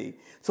identity.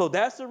 So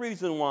that's the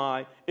reason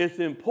why it's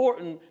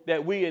important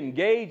that we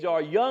engage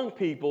our young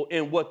people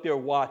in what they're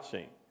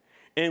watching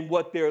and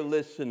what they're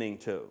listening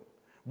to,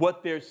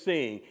 what they're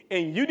seeing.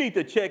 And you need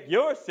to check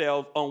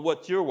yourselves on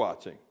what you're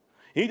watching.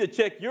 You need to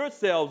check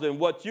yourselves in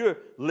what you're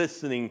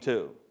listening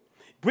to.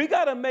 We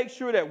got to make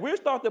sure that we're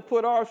starting to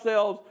put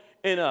ourselves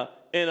in a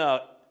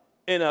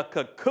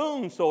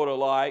cocoon, sort of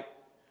like,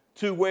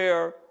 to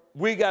where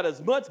we got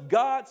as much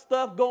God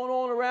stuff going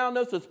on around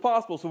us as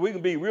possible so we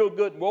can be real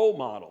good role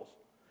models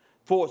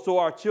so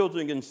our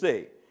children can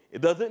see.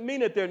 It doesn't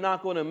mean that they're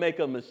not going to make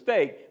a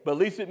mistake, but at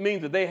least it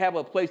means that they have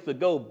a place to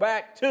go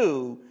back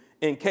to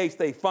in case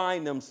they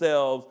find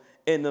themselves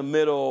in the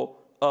middle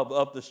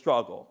of the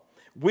struggle.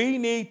 We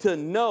need to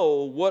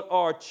know what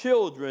our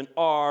children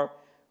are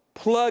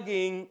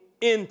plugging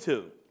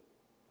into.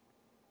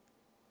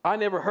 I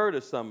never heard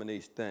of some of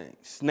these things.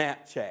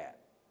 Snapchat.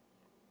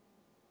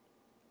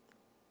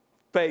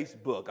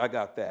 Facebook, I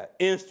got that.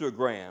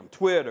 Instagram,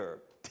 Twitter,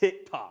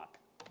 TikTok.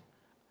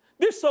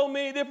 There's so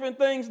many different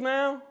things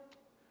now.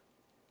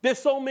 There's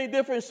so many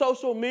different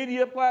social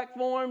media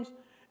platforms.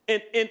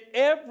 And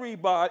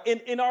everybody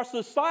in our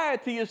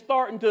society is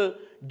starting to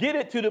get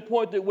it to the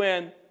point that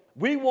when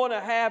we want to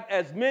have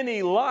as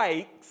many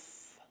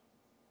likes,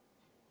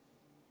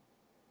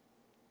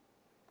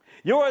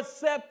 your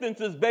acceptance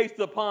is based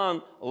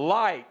upon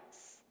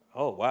likes.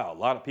 Oh, wow, a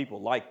lot of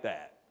people like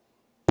that.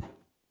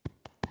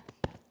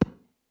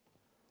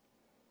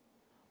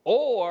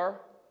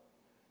 Or,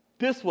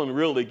 this one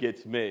really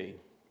gets me,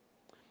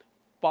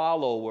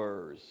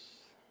 followers.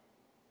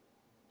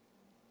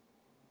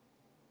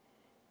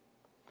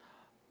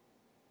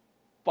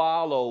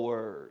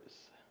 Followers.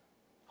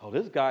 Oh,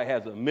 this guy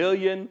has 1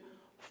 million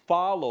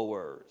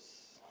followers.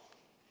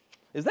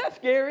 Is that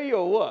scary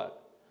or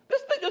what?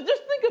 Just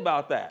think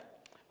about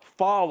that.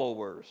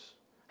 Followers.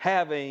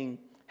 Having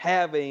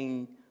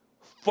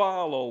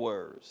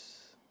followers.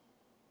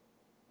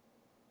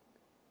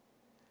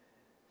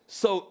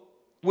 So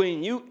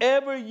when you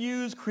ever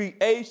use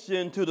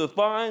creation to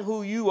define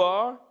who you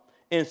are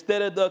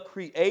instead of the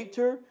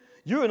creator,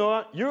 you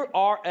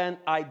are an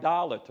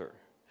idolater.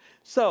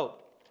 So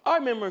I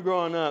remember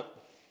growing up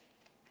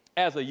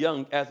as a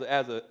young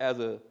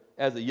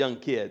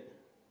kid.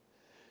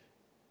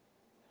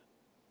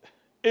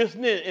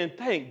 Isn't it? And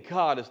thank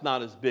God it's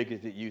not as big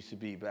as it used to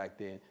be back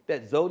then.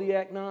 That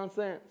zodiac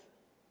nonsense.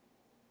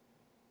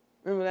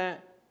 Remember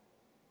that?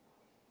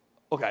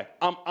 Okay,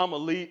 I'm a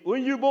Leo.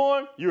 When you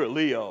born, you're a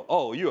Leo.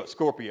 Oh, you're a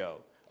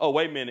Scorpio. Oh,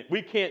 wait a minute.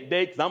 We can't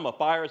date because I'm a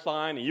fire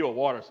sign and you're a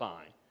water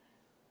sign.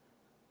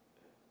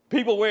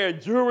 People wearing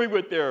jewelry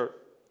with their,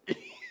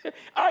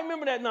 I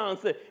remember that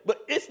nonsense.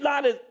 But it's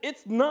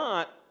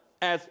not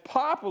as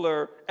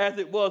popular as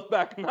it was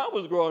back when I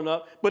was growing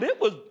up, but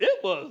it was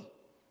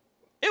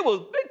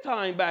big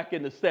time back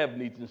in the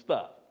 70s and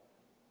stuff.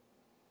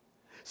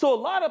 So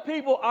a lot of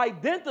people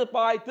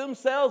identified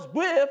themselves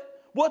with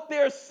what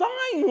their sign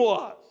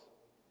was.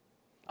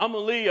 I'm a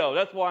Leo,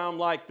 that's why I'm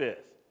like this.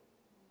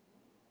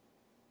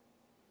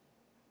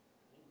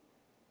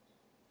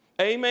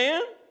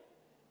 Amen?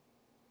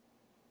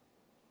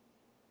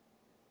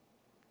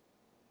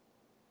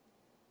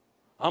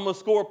 I'm a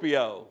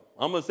Scorpio.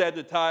 I'm a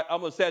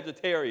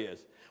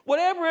Sagittarius.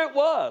 Whatever it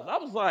was, I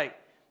was like,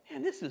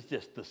 man, this is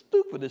just the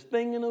stupidest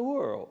thing in the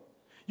world.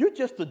 You're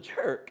just a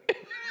jerk.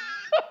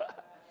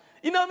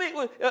 You know what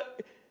I mean?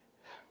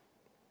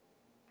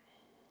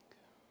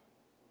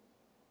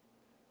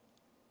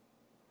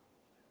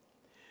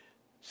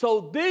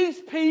 So these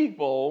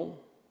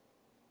people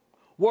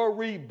were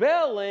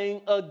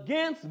rebelling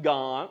against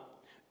God,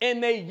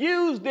 and they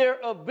used their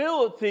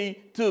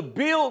ability to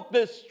build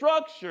this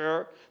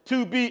structure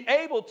to be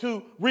able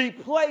to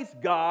replace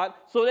God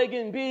so they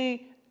can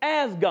be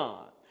as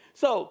God.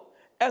 So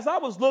as I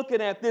was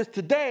looking at this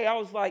today, I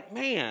was like,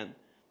 man,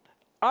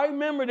 I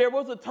remember there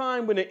was a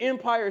time when the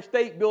Empire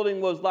State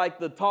Building was like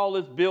the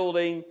tallest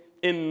building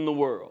in the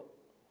world.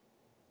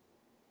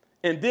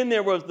 And then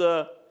there was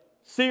the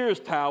Sears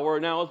Tower.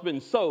 Now it's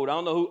been sold. I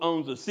don't know who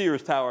owns the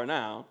Sears Tower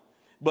now.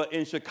 But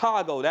in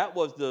Chicago, that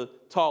was the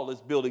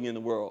tallest building in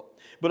the world.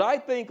 But I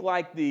think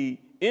like the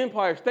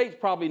Empire State's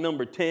probably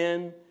number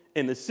 10,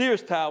 and the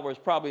Sears Tower is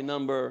probably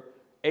number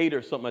 8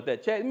 or something like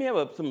that. Chad, let me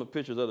have some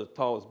pictures of the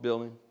tallest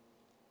building.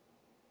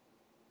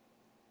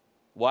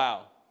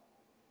 Wow.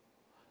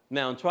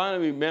 Now, I'm trying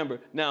to remember.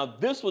 Now,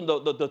 this one,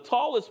 the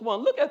tallest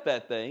one, look at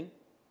that thing.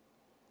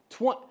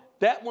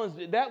 That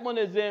one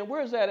is in,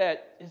 where is that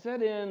at? Is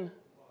that in?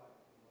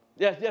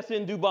 Yes, that's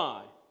in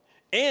Dubai.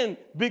 And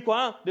be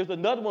quiet, there's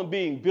another one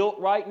being built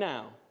right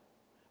now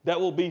that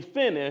will be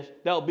finished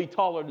that will be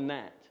taller than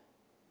that.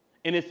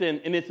 And it's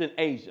in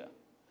Asia.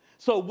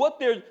 So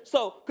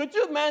could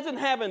you imagine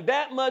having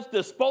that much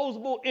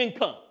disposable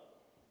income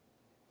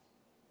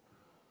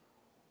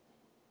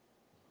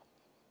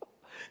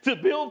to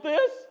build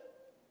this?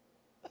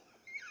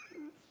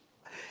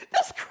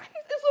 That's crazy.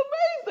 It's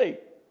amazing.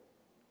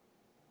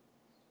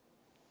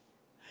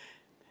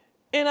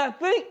 And I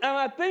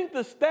think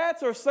the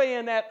stats are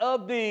saying that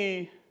of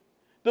the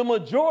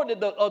majority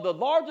of the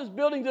largest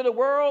buildings in the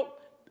world,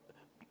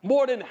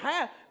 more than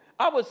half,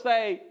 I would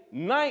say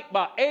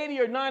about 80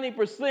 or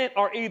 90%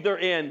 are either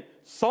in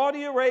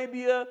Saudi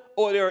Arabia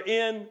or they're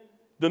in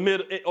the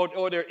middle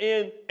or they're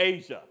in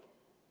Asia.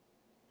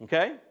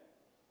 Okay?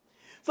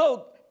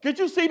 So could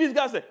you see these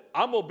guys say,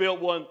 I'm gonna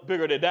build one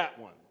bigger than that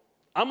one.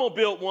 I'm gonna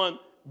build one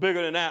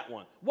bigger than that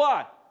one.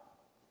 Why?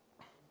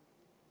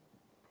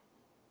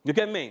 Look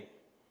at me.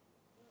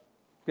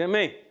 Look at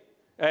me.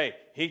 Hey,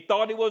 he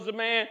thought he was a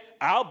man.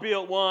 I'll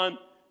build one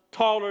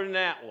taller than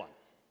that one.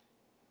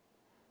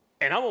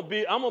 And I'm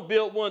gonna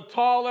build one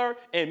taller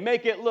and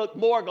make it look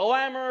more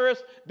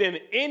glamorous than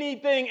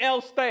anything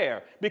else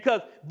there. Because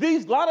a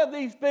lot of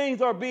these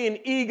things are being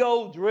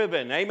ego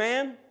driven.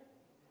 Amen?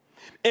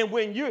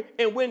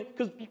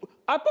 Because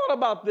I thought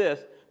about this,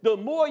 the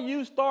more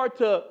you start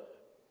to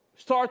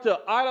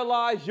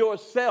idolize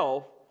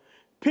yourself,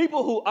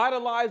 people who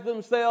idolize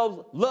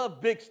themselves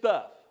love big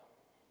stuff.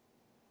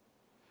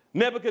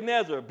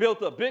 Nebuchadnezzar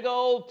built a big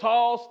old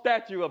tall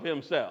statue of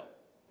himself.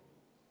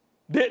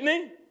 Didn't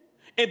he?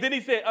 And then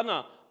he said, oh,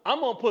 no, I'm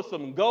going to put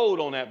some gold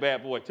on that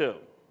bad boy too.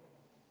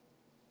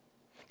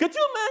 Could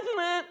you imagine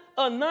that?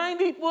 A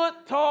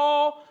 90-foot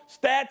tall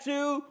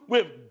statue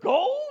with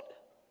gold?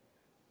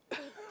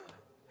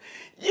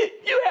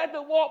 You had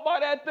to walk by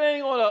that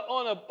thing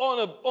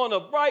on a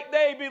bright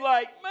day and be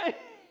like, man,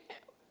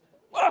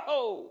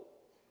 whoa.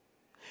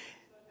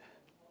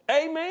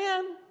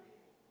 Amen?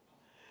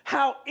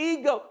 How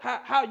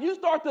you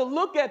start to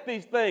look at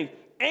these things,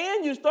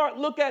 and you start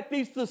look at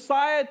these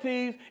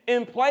societies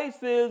in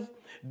places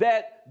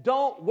that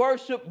don't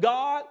worship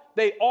God,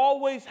 they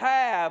always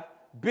have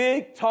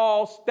big,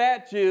 tall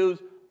statues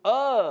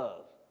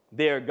of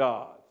their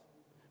gods.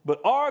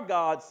 But our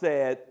God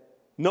said,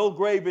 no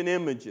graven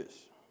images.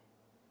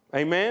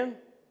 Amen?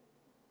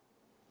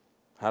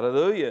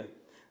 Hallelujah.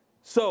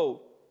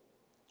 So,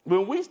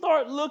 when we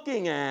start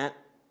looking at,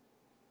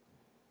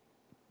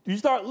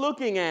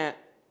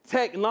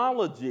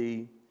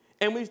 technology,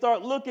 and we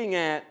start looking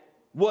at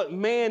what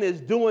man is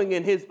doing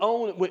in his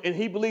own, and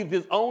he believes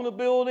his own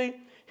ability,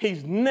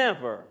 he's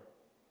never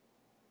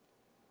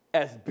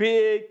as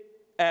big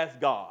as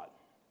God.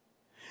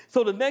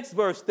 So the next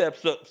verse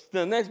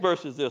the next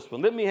verse is this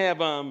one. Let me have,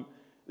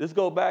 let's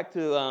go back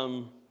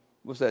to,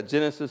 what's that,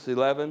 Genesis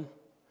 11?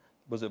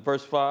 Was it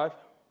verse 5?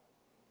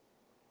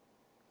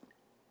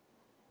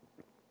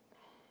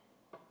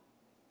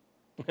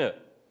 Yeah.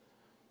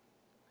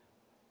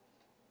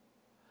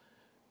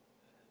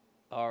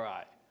 All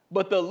right.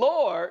 But the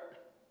Lord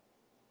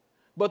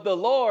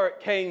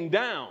came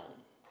down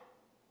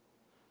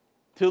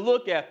to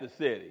look at the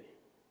city.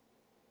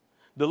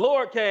 The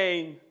Lord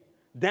came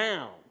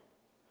down.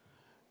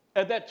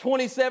 At that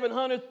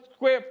 2,700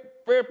 square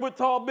foot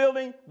tall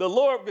building, the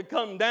Lord could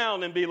come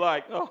down and be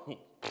like, oh,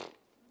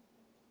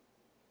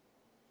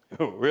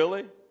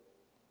 really?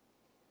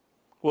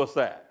 What's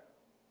that?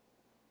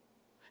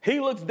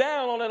 He looks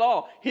down on it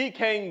all. He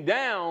came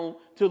down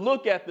to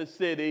look at the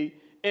city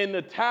and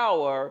the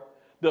tower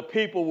the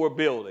people were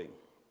building.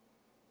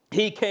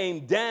 He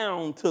came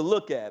down to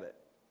look at it.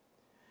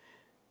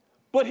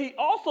 But he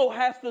also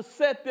has to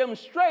set them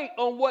straight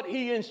on what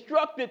he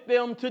instructed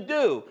them to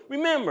do.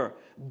 Remember,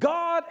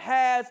 God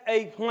has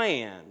a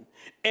plan.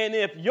 And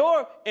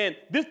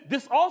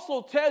this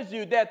also tells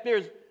you that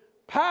there's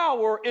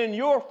power in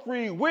your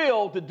free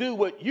will to do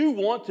what you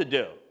want to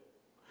do.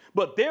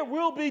 But there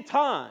will be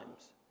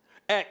times,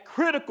 at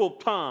critical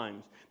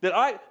times,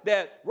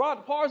 that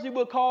Rod Parsley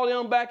would call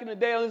them back in the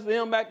day, I listened to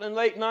him back in the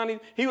late 90s,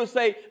 he would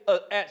say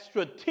at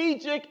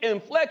strategic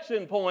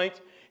inflection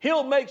points,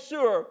 he'll make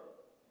sure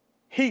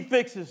he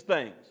fixes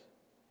things.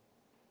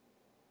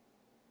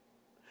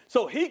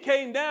 So he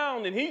came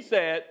down and he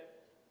said,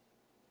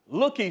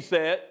 look, he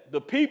said,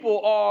 the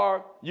people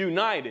are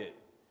united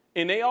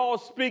and they all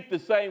speak the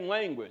same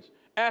language.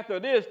 After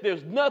this,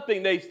 there's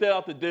nothing they set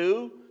out to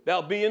do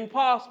that'll be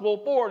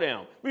impossible for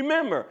them.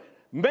 Remember,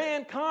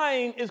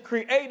 mankind is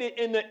created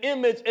in the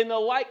image and the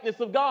likeness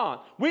of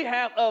God. We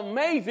have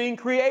amazing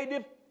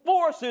creative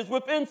forces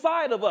within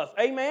inside of us.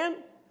 Amen?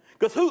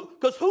 Because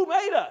who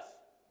made us?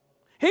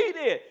 He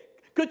did.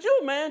 Could you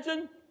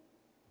imagine?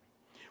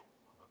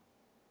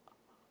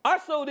 I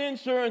sold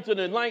insurance in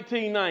the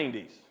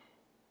 1990s.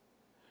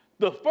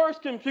 The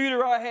first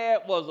computer I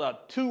had was a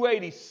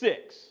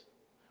 286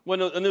 and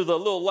there was a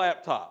little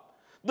laptop.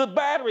 The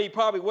battery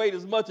probably weighed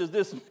as much as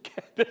this.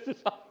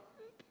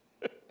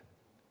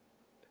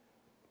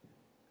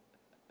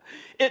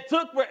 It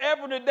took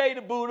forever today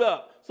to boot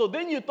up. So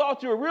then you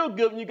thought you were real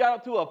good when you got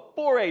up to a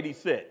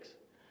 486.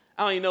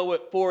 I don't even know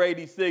what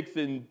 486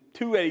 and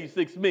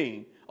 286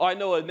 mean. All I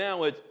know is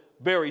now it's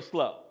very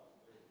slow.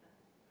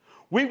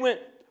 We went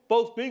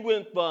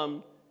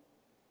from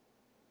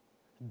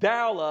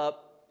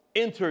dial-up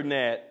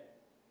internet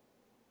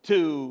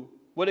to,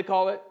 what do they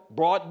call it,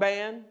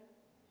 broadband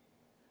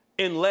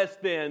in less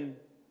than,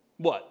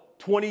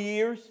 20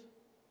 years?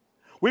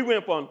 We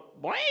went from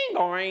bling,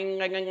 boing,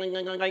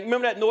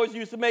 remember that noise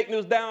you used to make when it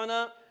was down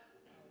up?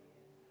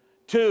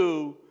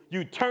 To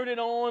you turn it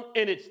on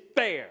and it's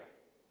there.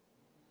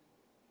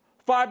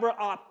 Fiber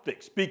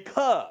optics,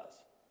 because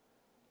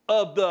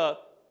of the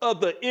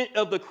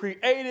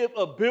creative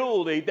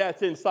ability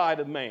that's inside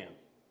of man.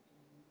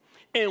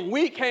 And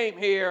we came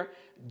here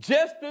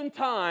just in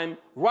time,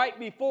 right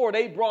before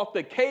they brought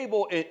the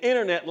cable and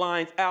internet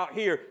lines out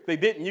here. They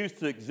didn't used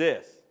to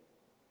exist.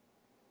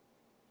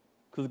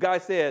 Because the guy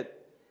said,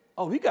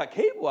 oh, we got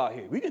cable out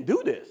here. We can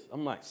do this.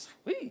 I'm like,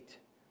 sweet.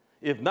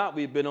 If not,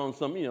 we've been on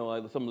some,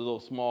 like some of the little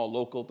small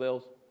local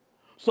things.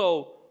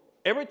 So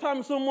every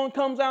time someone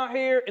comes out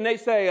here and they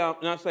say,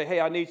 and I say, hey,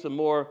 I need some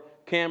more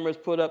cameras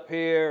put up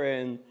here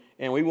and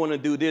we want to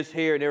do this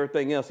here and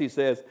everything else, he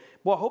says,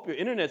 well, I hope your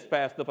internet's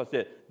fast enough. I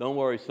said, don't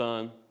worry,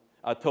 son.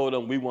 I told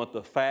him we want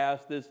the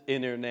fastest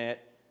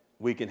internet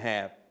we can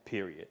have,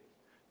 period.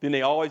 Then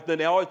they always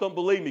don't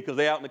believe me because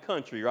they're out in the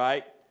country,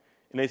 right?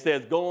 And they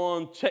says, go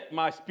on, check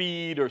my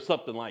speed or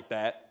something like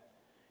that.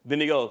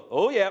 Then he goes,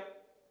 oh, yeah,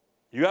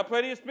 you got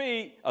plenty of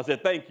speed. I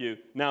said, thank you.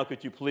 Now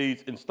could you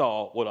please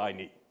install what I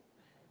need?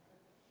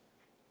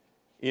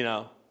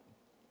 But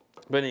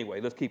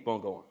anyway, let's keep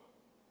on going.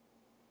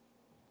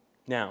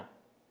 Now,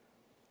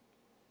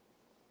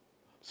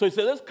 so he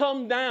said, let's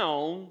come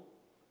down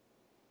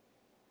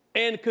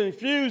and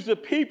confuse the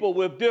people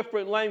with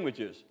different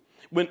languages.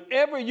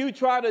 Whenever you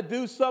try to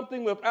do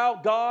something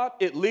without God,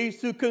 it leads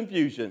to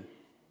confusion.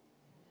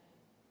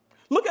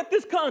 Look at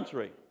this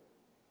country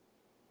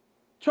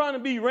trying to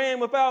be ran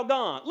without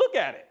God. Look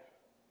at it.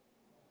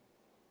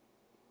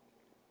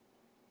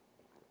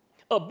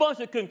 A bunch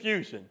of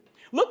confusion.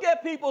 Look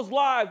at people's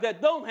lives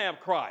that don't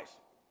have Christ.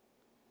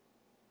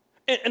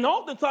 And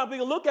oftentimes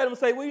people look at them and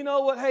say, well, you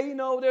know what? Hey,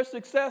 they're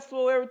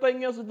successful.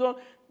 Everything else is done.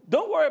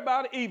 Don't worry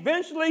about it.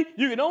 Eventually,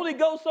 you can only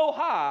go so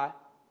high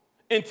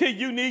until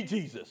you need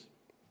Jesus.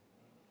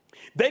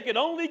 They can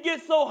only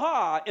get so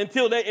high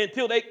until they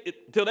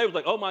was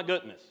like, oh my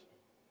goodness.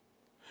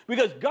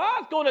 Because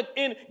God's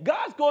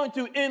going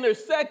to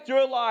intersect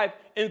your life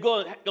and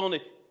going to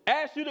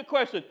ask you the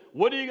question,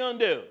 what are you going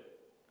to do?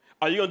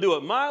 Are you going to do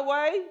it my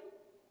way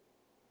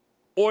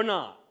or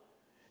not?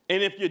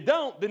 And if you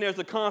don't, then there's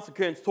a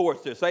consequence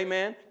towards this,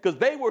 amen? Because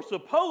they were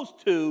supposed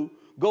to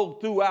go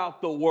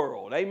throughout the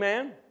world,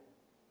 amen?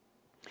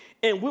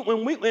 And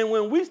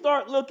when we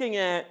start looking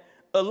at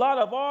a lot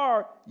of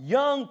our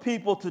young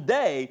people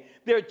today,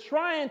 they're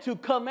trying to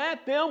come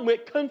at them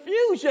with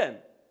confusion.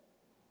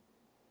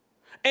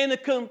 And the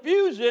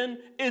confusion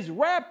is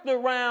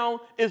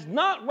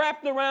not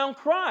wrapped around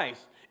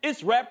Christ.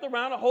 It's wrapped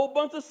around a whole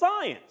bunch of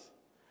science.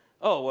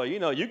 Oh, well,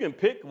 you can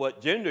pick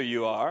what gender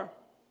you are.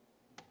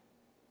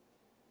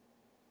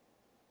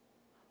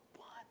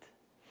 What?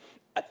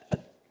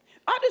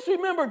 I just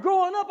remember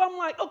growing up, I'm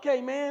like,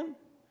 okay, man,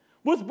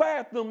 which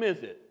bathroom is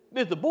it?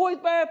 There's the boys'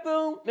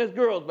 bathroom, there's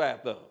girls'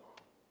 bathroom.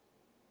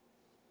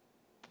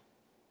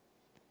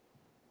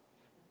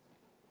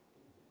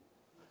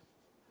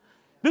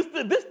 This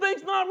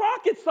thing's not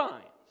rocket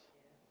science.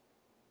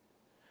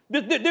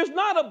 There's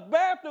not a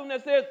bathroom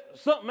that says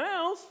something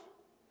else.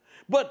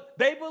 But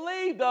they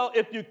believe, though,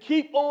 if you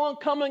keep on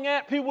coming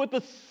at people with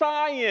the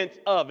science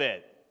of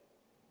it,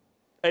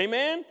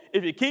 amen?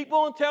 If you keep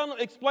on telling them,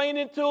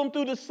 explaining it to them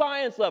through the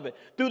science of it,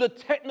 through the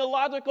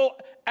technological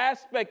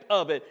aspect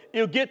of it,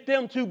 you'll get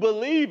them to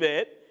believe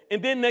it,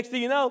 and then next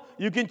thing you know,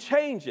 you can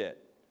change it.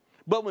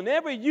 But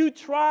whenever you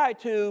try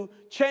to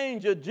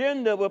change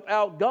agenda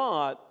without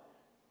God,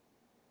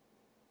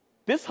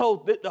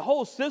 the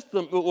whole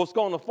system was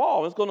going to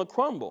fall. It's going to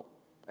crumble.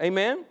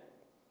 Amen?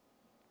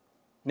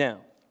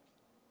 Now,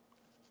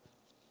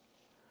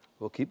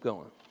 we'll keep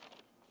going.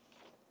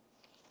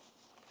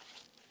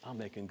 I'm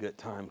making good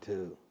time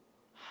too.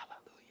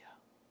 Hallelujah.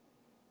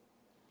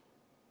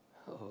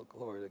 Oh,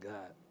 glory to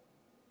God.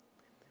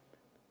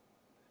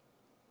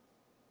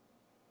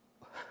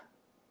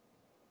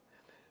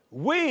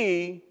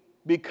 We,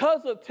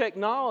 because of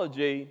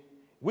technology,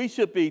 we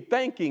should be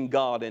thanking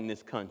God in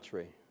this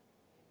country.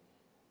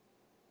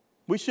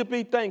 We should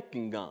be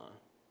thanking God.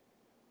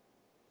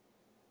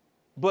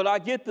 But I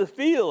get the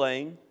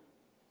feeling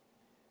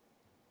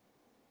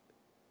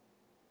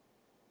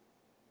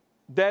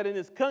that in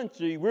this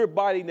country, we're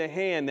biting the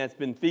hand that's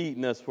been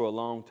feeding us for a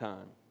long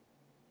time.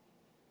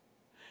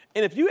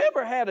 And if you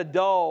ever had a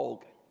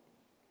dog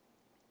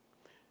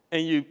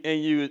and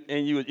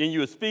you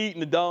was feeding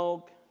the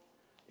dog,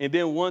 and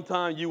then one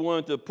time you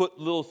wanted to put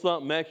a little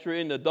something extra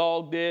in the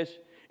dog dish,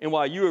 and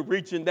while you were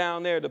reaching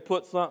down there to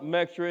put something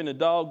extra in the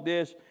dog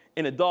dish,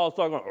 and the dog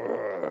started going,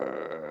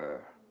 "Rrr."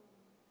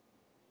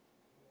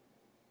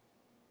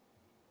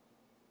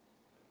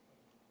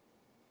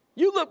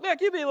 You look back,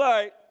 you'd be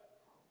like,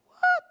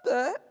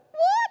 what?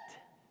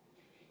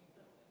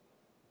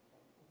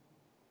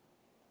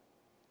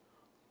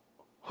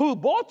 Who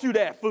bought you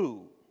that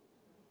food?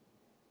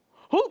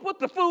 Who put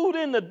the food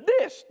in the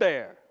dish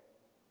there?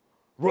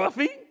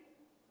 Ruffy?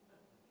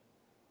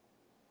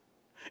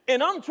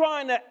 And I'm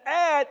trying to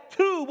add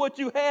to what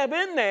you have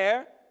in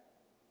there,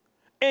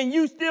 and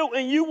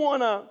you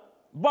want to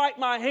bite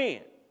my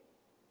hand.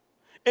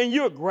 And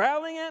you're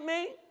growling at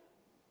me?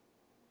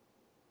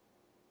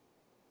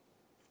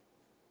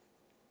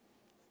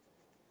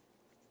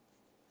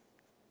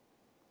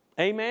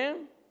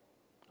 Amen?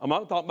 I'm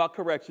not talking about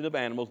correction of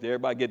animals.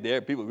 Everybody get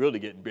there. People really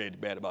get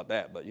bad about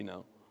that, but you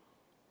know.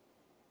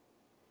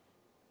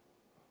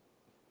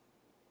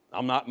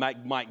 I'm not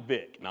Mike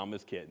Vick. No, I'm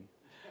just kidding.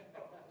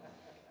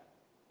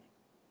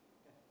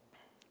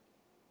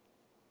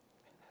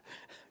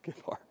 Good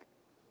Mark.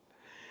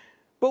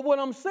 But what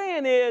I'm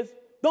saying is,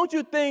 don't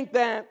you think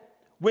that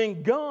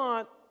when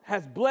God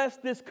has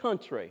blessed this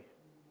country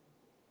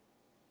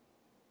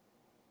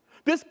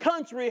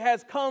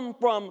has come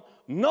from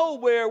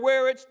nowhere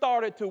where it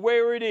started to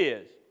where it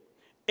is,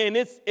 and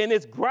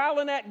it's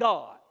growling at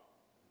God.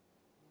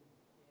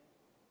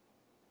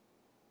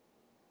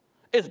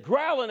 It's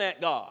growling at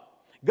God.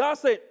 God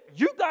said,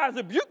 you guys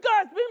been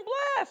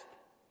blessed.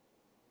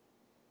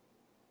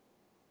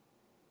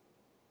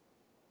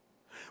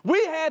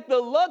 We had the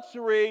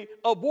luxury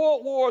of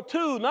World War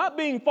II not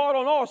being fought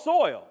on our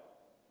soil.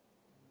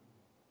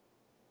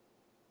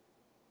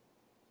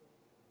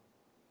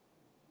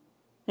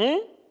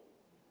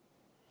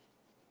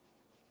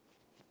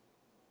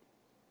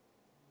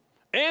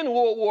 And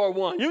World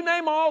War I. You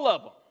name all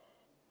of them.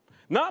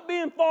 Not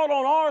being fought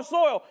on our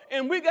soil.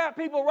 And we got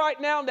people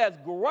right now that's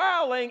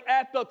growling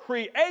at the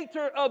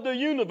creator of the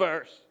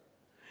universe,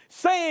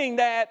 saying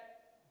that,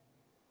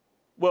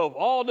 well, if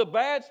all the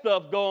bad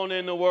stuff going on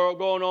in the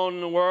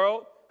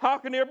world, how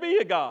can there be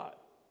a God?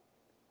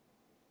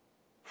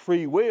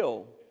 Free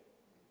will.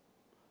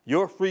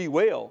 Your free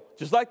will.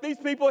 Just like these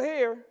people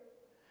here.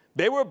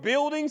 They were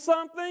building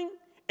something,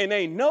 and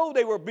they know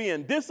they were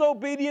being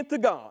disobedient to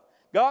God.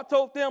 God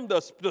told them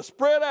to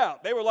spread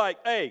out. They were like,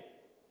 hey,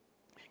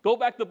 go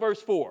back to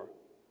verse 4.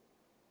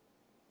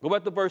 Go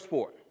back to verse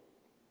 4.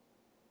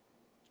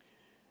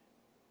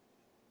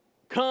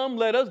 Come,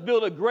 let us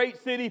build a great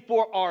city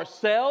for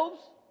ourselves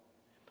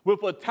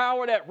with a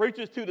tower that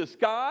reaches to the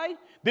sky.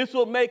 This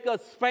will make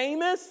us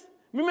famous.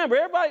 Remember,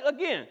 everybody,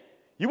 again,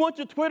 you want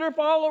your Twitter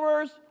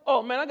followers?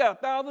 Oh, man, I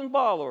got 1,000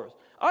 followers.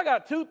 I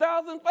got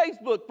 2,000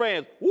 Facebook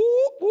friends.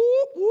 Whoop,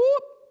 whoop,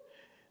 whoop.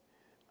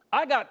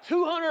 I got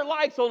 200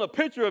 likes on a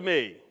picture of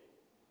me.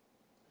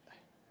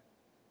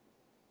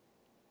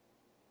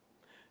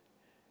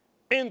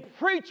 And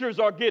preachers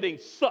are getting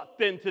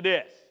sucked into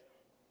this.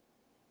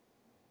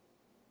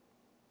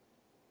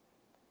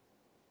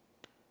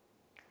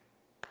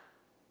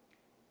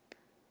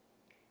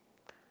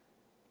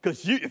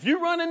 Because if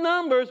you're running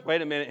numbers,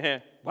 wait a minute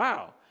here.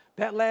 Wow,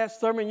 that last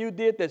sermon you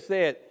did that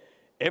said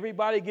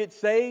everybody gets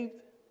saved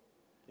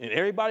and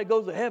everybody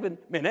goes to heaven,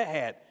 man, that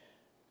had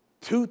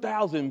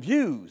 2,000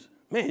 views.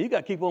 Man, you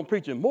got to keep on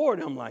preaching more of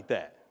them like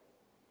that.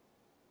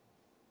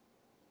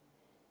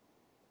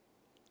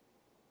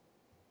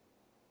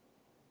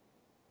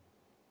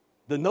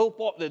 The no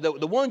fault,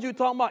 the ones you're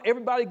talking about,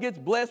 everybody gets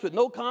blessed with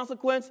no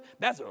consequence,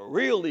 that's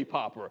really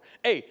popular.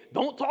 Hey,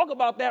 don't talk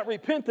about that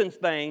repentance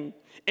thing.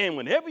 And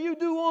whenever you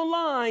do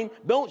online,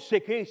 don't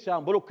shake.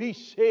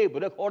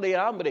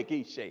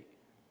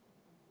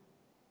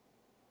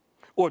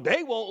 Or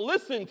they won't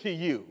listen to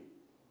you.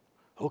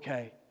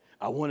 Okay,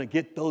 I want to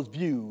get those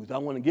views. I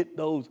want to get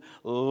those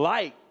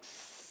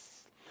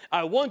likes.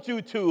 I want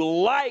you to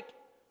like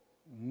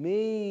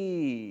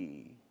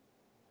me.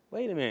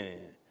 Wait a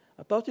minute.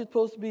 I thought you're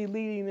supposed to be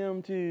leading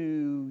them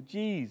to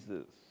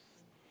Jesus.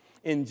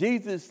 And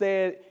Jesus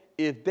said,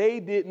 if they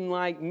didn't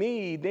like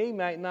me, they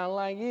might not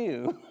like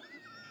you.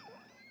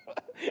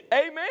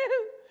 Amen?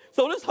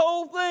 So this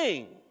whole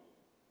thing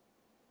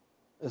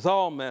is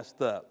all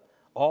messed up.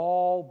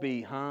 All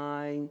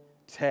behind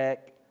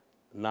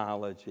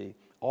technology.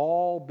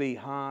 All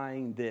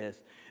behind this.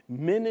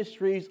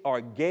 Ministries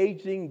are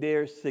gauging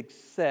their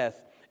success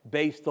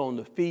based on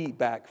the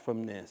feedback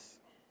from this.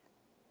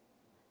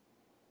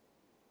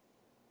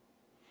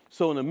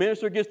 So when the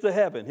minister gets to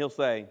heaven, he'll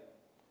say,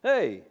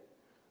 hey,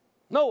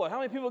 Noah, how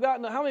many people got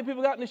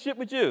in the ship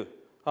with you?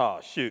 Oh,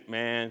 shoot,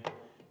 man.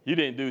 You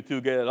didn't do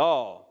too good at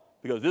all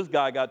because this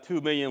guy got 2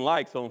 million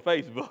likes on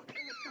Facebook.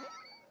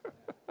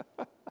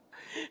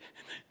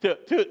 to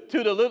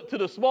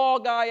the small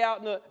guy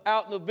out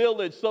in the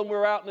village,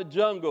 somewhere out in the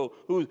jungle,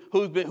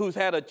 who's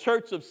had a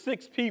church of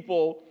 6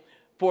 people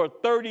for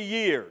 30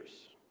 years.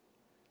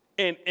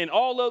 And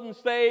all of them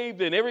saved,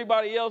 and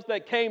everybody else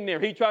that came there,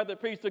 he tried to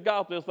preach the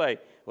gospel and say,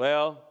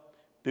 well,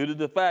 due to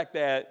the fact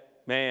that,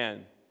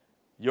 man,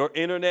 your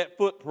internet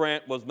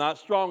footprint was not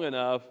strong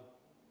enough,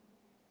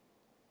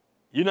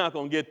 you're not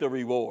going to get the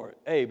reward.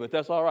 Hey, but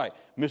that's all right.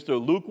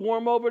 Mr.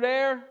 Lukewarm over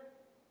there,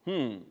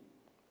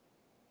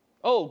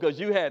 oh, because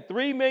you had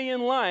 3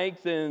 million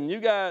likes and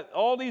you got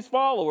all these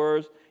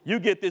followers, you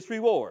get this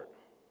reward.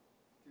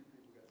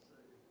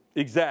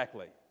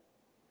 Exactly.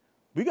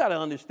 We got to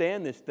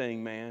understand this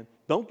thing, man.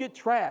 Don't get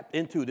trapped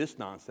into this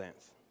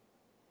nonsense.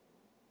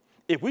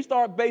 If we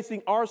start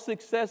basing our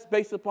success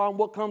based upon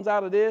what comes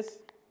out of this,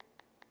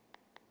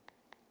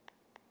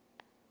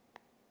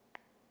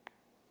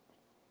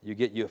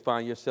 you'll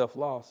find yourself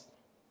lost.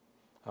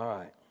 All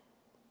right.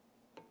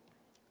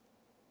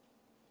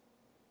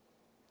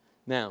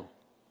 Now,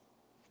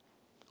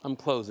 I'm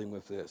closing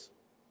with this.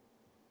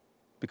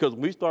 Because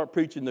when we start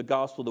preaching the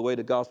gospel the way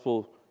the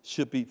gospel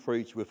should be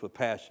preached with a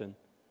passion,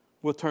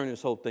 we'll turn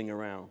this whole thing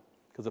around.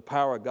 Because the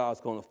power of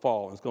God's going to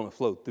fall and it's going to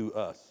flow through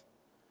us.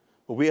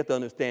 But we have to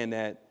understand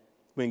that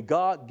when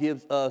God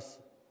gives us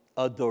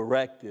a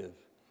directive,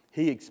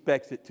 he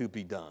expects it to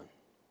be done.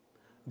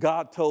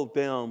 God told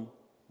them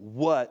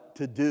what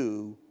to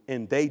do,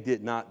 and they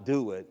did not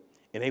do it,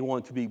 and they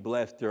wanted to be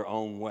blessed their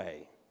own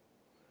way.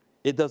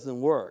 It doesn't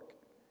work.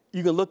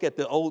 You can look at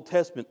the Old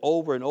Testament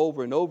over and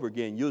over and over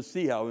again. You'll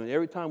see how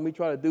every time we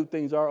try to do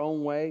things our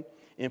own way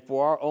and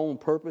for our own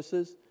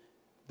purposes,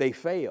 they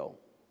fail.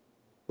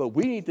 But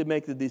we need to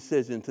make the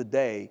decision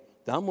today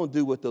that I'm going to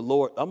do what the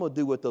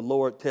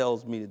Lord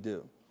tells me to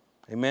do.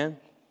 Amen?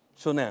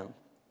 So now,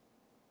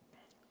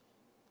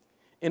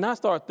 and I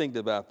start thinking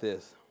about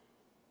this.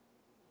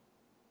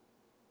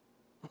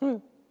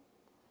 And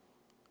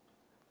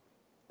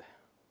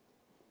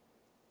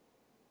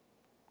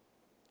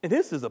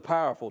this is a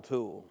powerful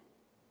tool.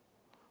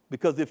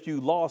 Because if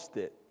you lost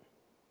it,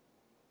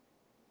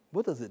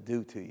 what does it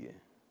do to you?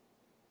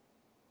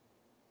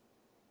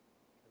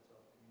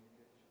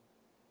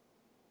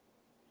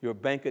 Your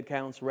bank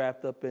account's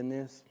wrapped up in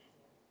this.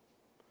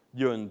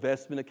 Your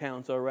investment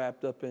accounts are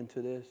wrapped up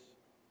into this.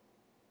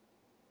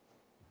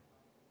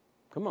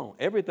 Come on,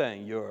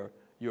 everything, your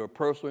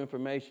personal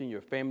information,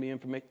 your family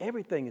information,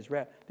 everything is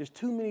wrapped. There's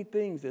too many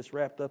things that's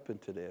wrapped up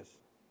into this.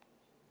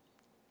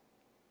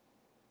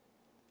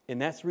 And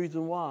that's the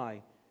reason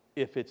why,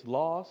 if it's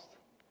lost,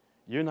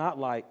 you're not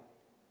like,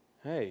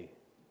 hey,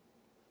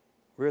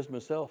 where's my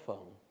cell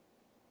phone?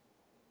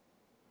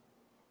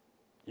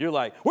 You're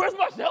like, where's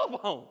my cell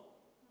phone?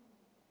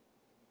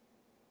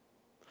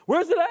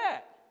 Where's it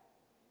at?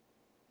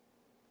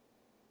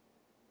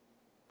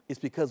 It's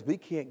because we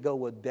can't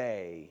go a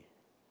day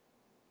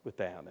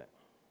without it.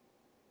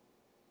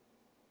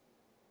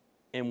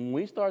 And when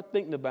we start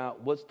thinking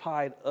about what's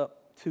tied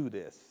up to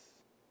this,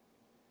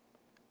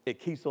 it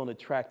keeps on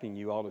attracting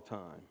you all the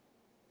time.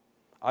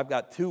 I've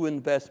got 2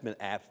 investment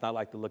apps, and I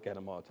like to look at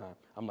them all the time.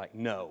 I'm like,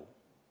 no.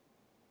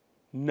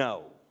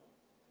 No.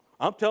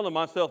 I'm telling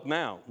myself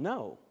now,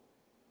 no.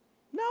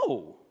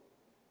 No.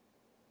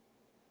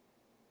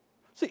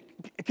 See,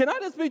 can I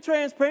just be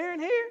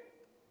transparent here?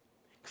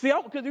 See,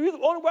 because the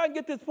only way I can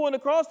get this point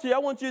across to you, I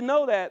want you to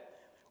know that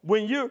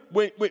when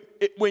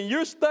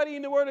you're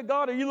studying the Word of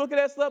God or you look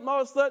at something,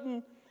 all of a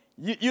sudden,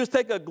 you just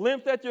take a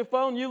glimpse at your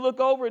phone, you look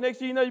over, and next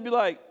thing you know, you'll be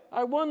like,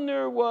 I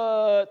wonder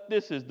what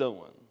this is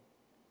doing.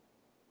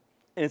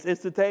 And it's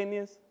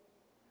instantaneous.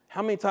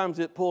 How many times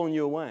is it pulling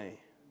you away?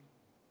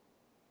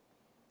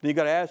 Then you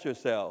got to ask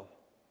yourself,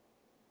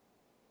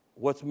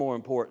 what's more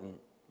important?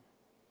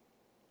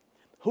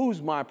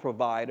 Who's my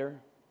provider?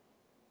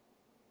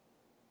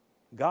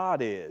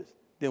 God is.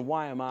 then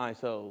why am I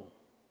so?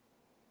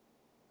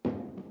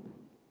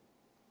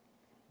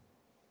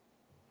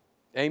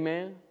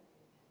 Amen?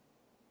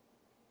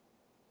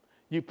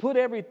 You put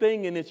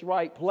everything in its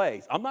right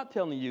place. I'm not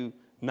telling you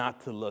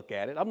not to look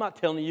at it. I'm not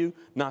telling you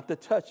not to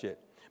touch it.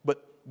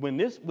 But when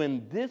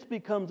this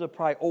becomes a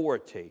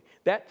priority,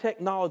 that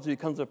technology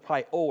becomes a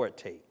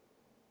priority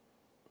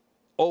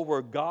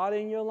over God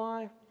in your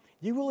life,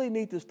 you really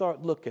need to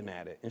start looking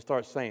at it and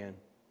start saying,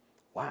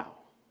 wow,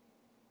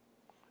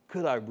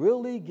 could I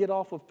really get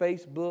off of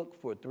Facebook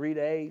for 3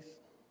 days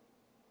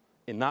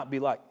and not be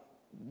like,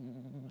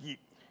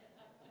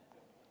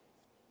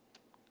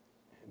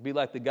 be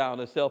like the guy on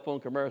the cell phone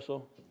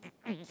commercial?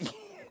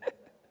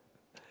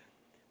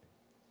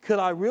 Could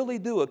I really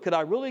do it? Could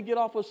I really get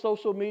off of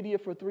social media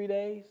for 3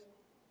 days?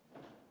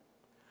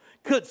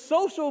 Could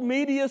social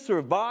media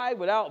survive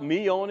without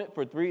me on it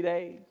for 3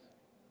 days?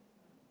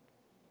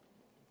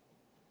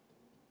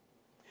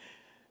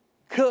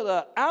 Could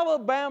an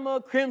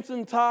Alabama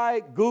Crimson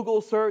Tide Google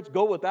search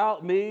go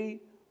without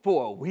me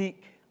for a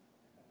week?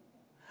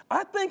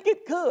 I think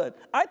it could.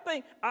 I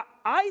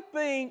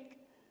think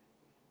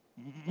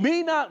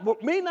me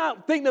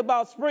not thinking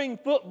about spring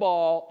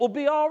football will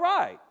be all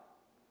right.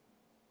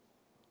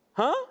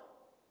 Huh?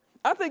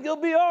 I think it'll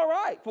be all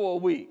right for a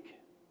week.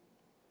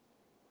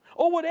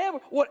 Or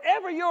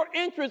whatever your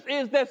interest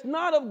is that's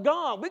not of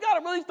God. We got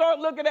to really start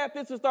looking at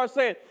this and start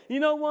saying, you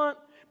know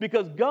what?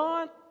 Because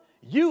God,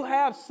 you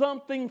have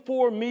something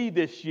for me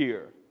this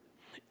year.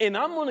 And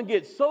I'm going to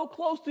get so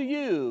close to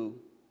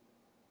you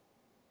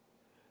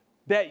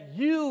that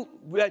you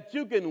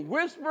can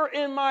whisper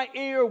in my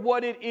ear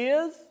what it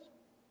is,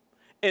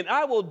 and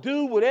I will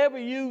do whatever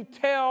you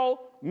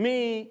tell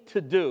me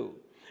to do.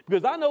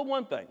 Because I know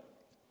one thing.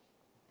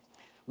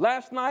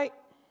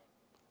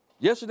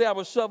 Yesterday I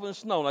was shoveling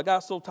snow and I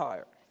got so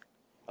tired.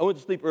 I went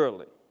to sleep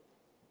early.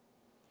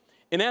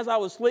 And as I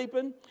was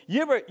sleeping,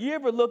 you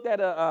ever looked at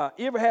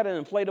you ever had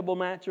an inflatable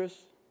mattress?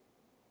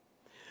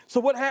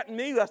 So what happened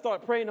to me, I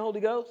started praying the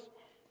Holy Ghost.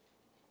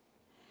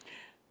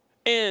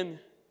 And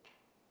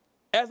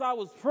as I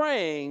was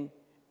praying,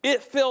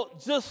 it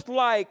felt just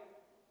like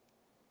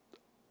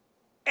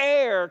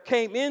air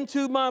came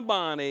into my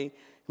body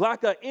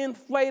like an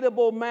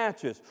inflatable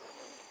mattress.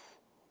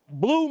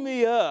 Blew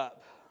me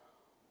up.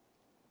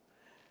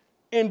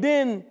 And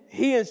then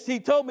he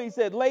told me, he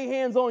said, lay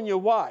hands on your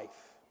wife.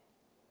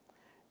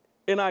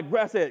 And I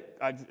said,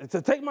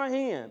 take my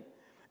hand.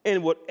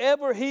 And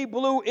whatever he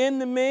blew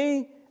into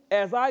me,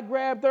 as I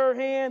grabbed her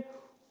hand,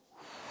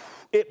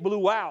 it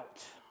blew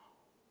out.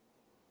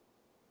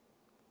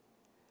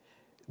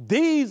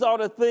 These are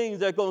the things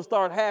that are going to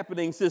start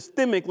happening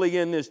systemically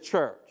in this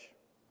church.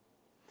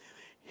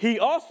 He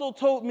also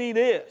told me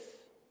this,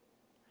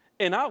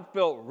 and I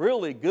felt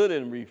really good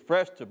and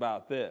refreshed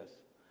about this.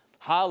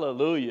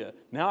 Hallelujah.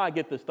 Now I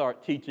get to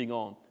start teaching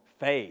on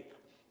faith.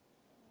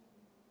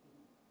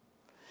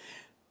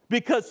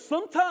 Because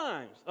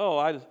sometimes,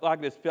 I just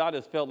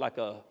felt like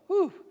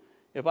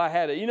if I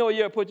had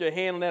you ever put your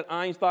hand on that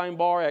Einstein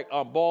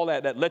ball,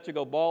 that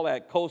electrical ball,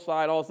 that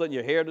cosine, all of a sudden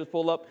your hair just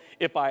pull up.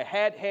 If I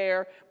had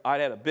hair, I'd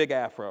had a big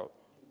afro.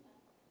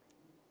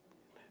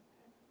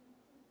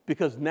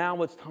 Because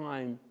now it's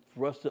time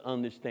for us to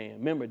understand.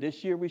 Remember,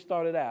 this year we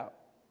started out.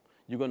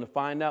 You're going to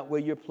find out where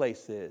your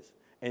place is,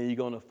 and you're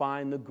going to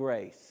find the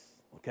grace,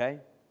 okay?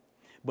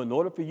 But in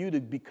order for you to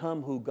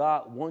become who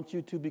God wants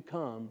you to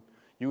become,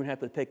 you're going to have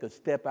to take a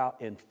step out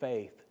in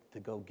faith to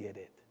go get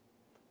it.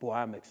 Boy,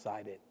 I'm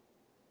excited.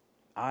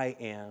 I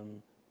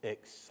am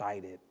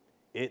excited.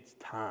 It's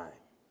time.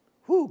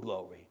 Whoo,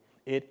 glory.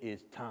 It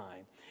is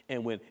time.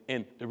 And the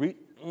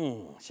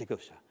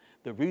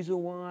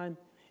reason why,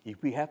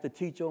 if we have to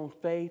teach on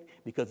faith,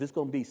 because it's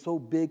going to be so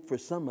big for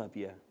some of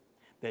you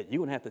that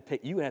you're going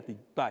to have to,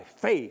 by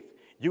faith,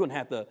 you're going to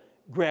have to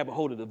grab a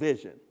hold of the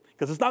vision.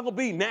 Because it's not going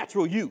to be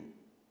natural you.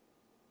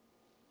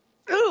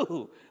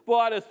 Ooh, boy,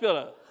 I just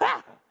feel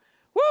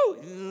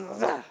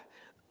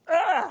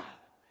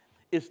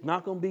It's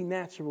not going to be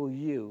natural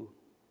you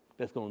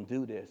that's going to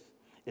do this.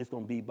 It's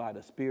going to be by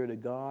the Spirit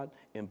of God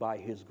and by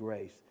His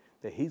grace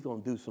that He's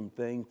going to do some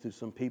things to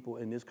some people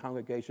in this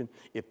congregation,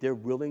 if they're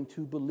willing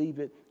to believe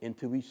it and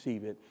to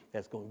receive it,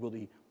 that's going to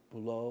really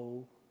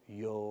blow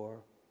your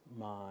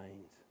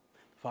minds.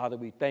 Father,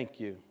 we thank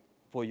you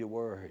for your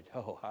word.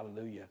 Oh,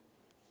 hallelujah.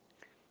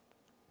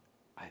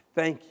 I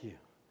thank you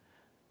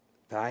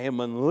that I am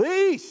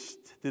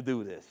unleashed to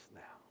do this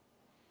now.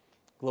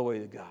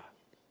 Glory to God.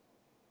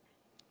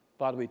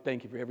 Father, we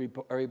thank you for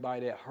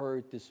everybody that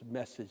heard this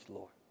message,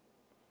 Lord.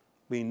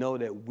 We know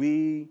that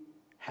we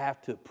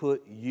have to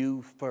put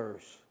you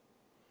first,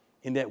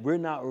 and that we're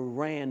not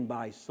ran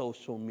by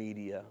social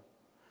media.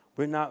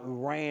 We're not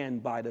ran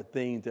by the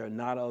things that are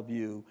not of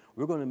you.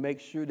 We're going to make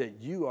sure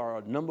that you are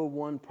our number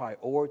one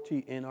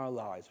priority in our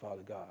lives,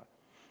 Father God.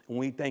 And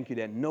we thank you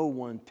that no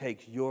one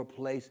takes your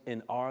place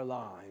in our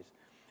lives.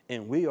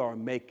 And we are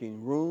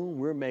making room.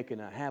 We're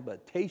making a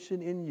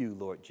habitation in you,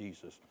 Lord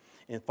Jesus.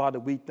 And Father,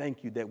 we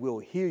thank you that we'll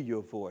hear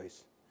your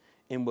voice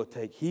and we'll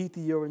take heed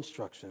to your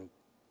instruction.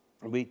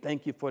 And we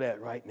thank you for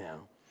that right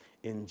now.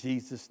 in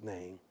Jesus'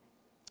 name.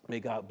 May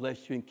God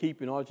bless you and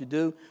keep you in all that you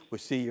do. We'll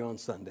see you on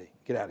Sunday.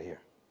 Get out of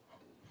here.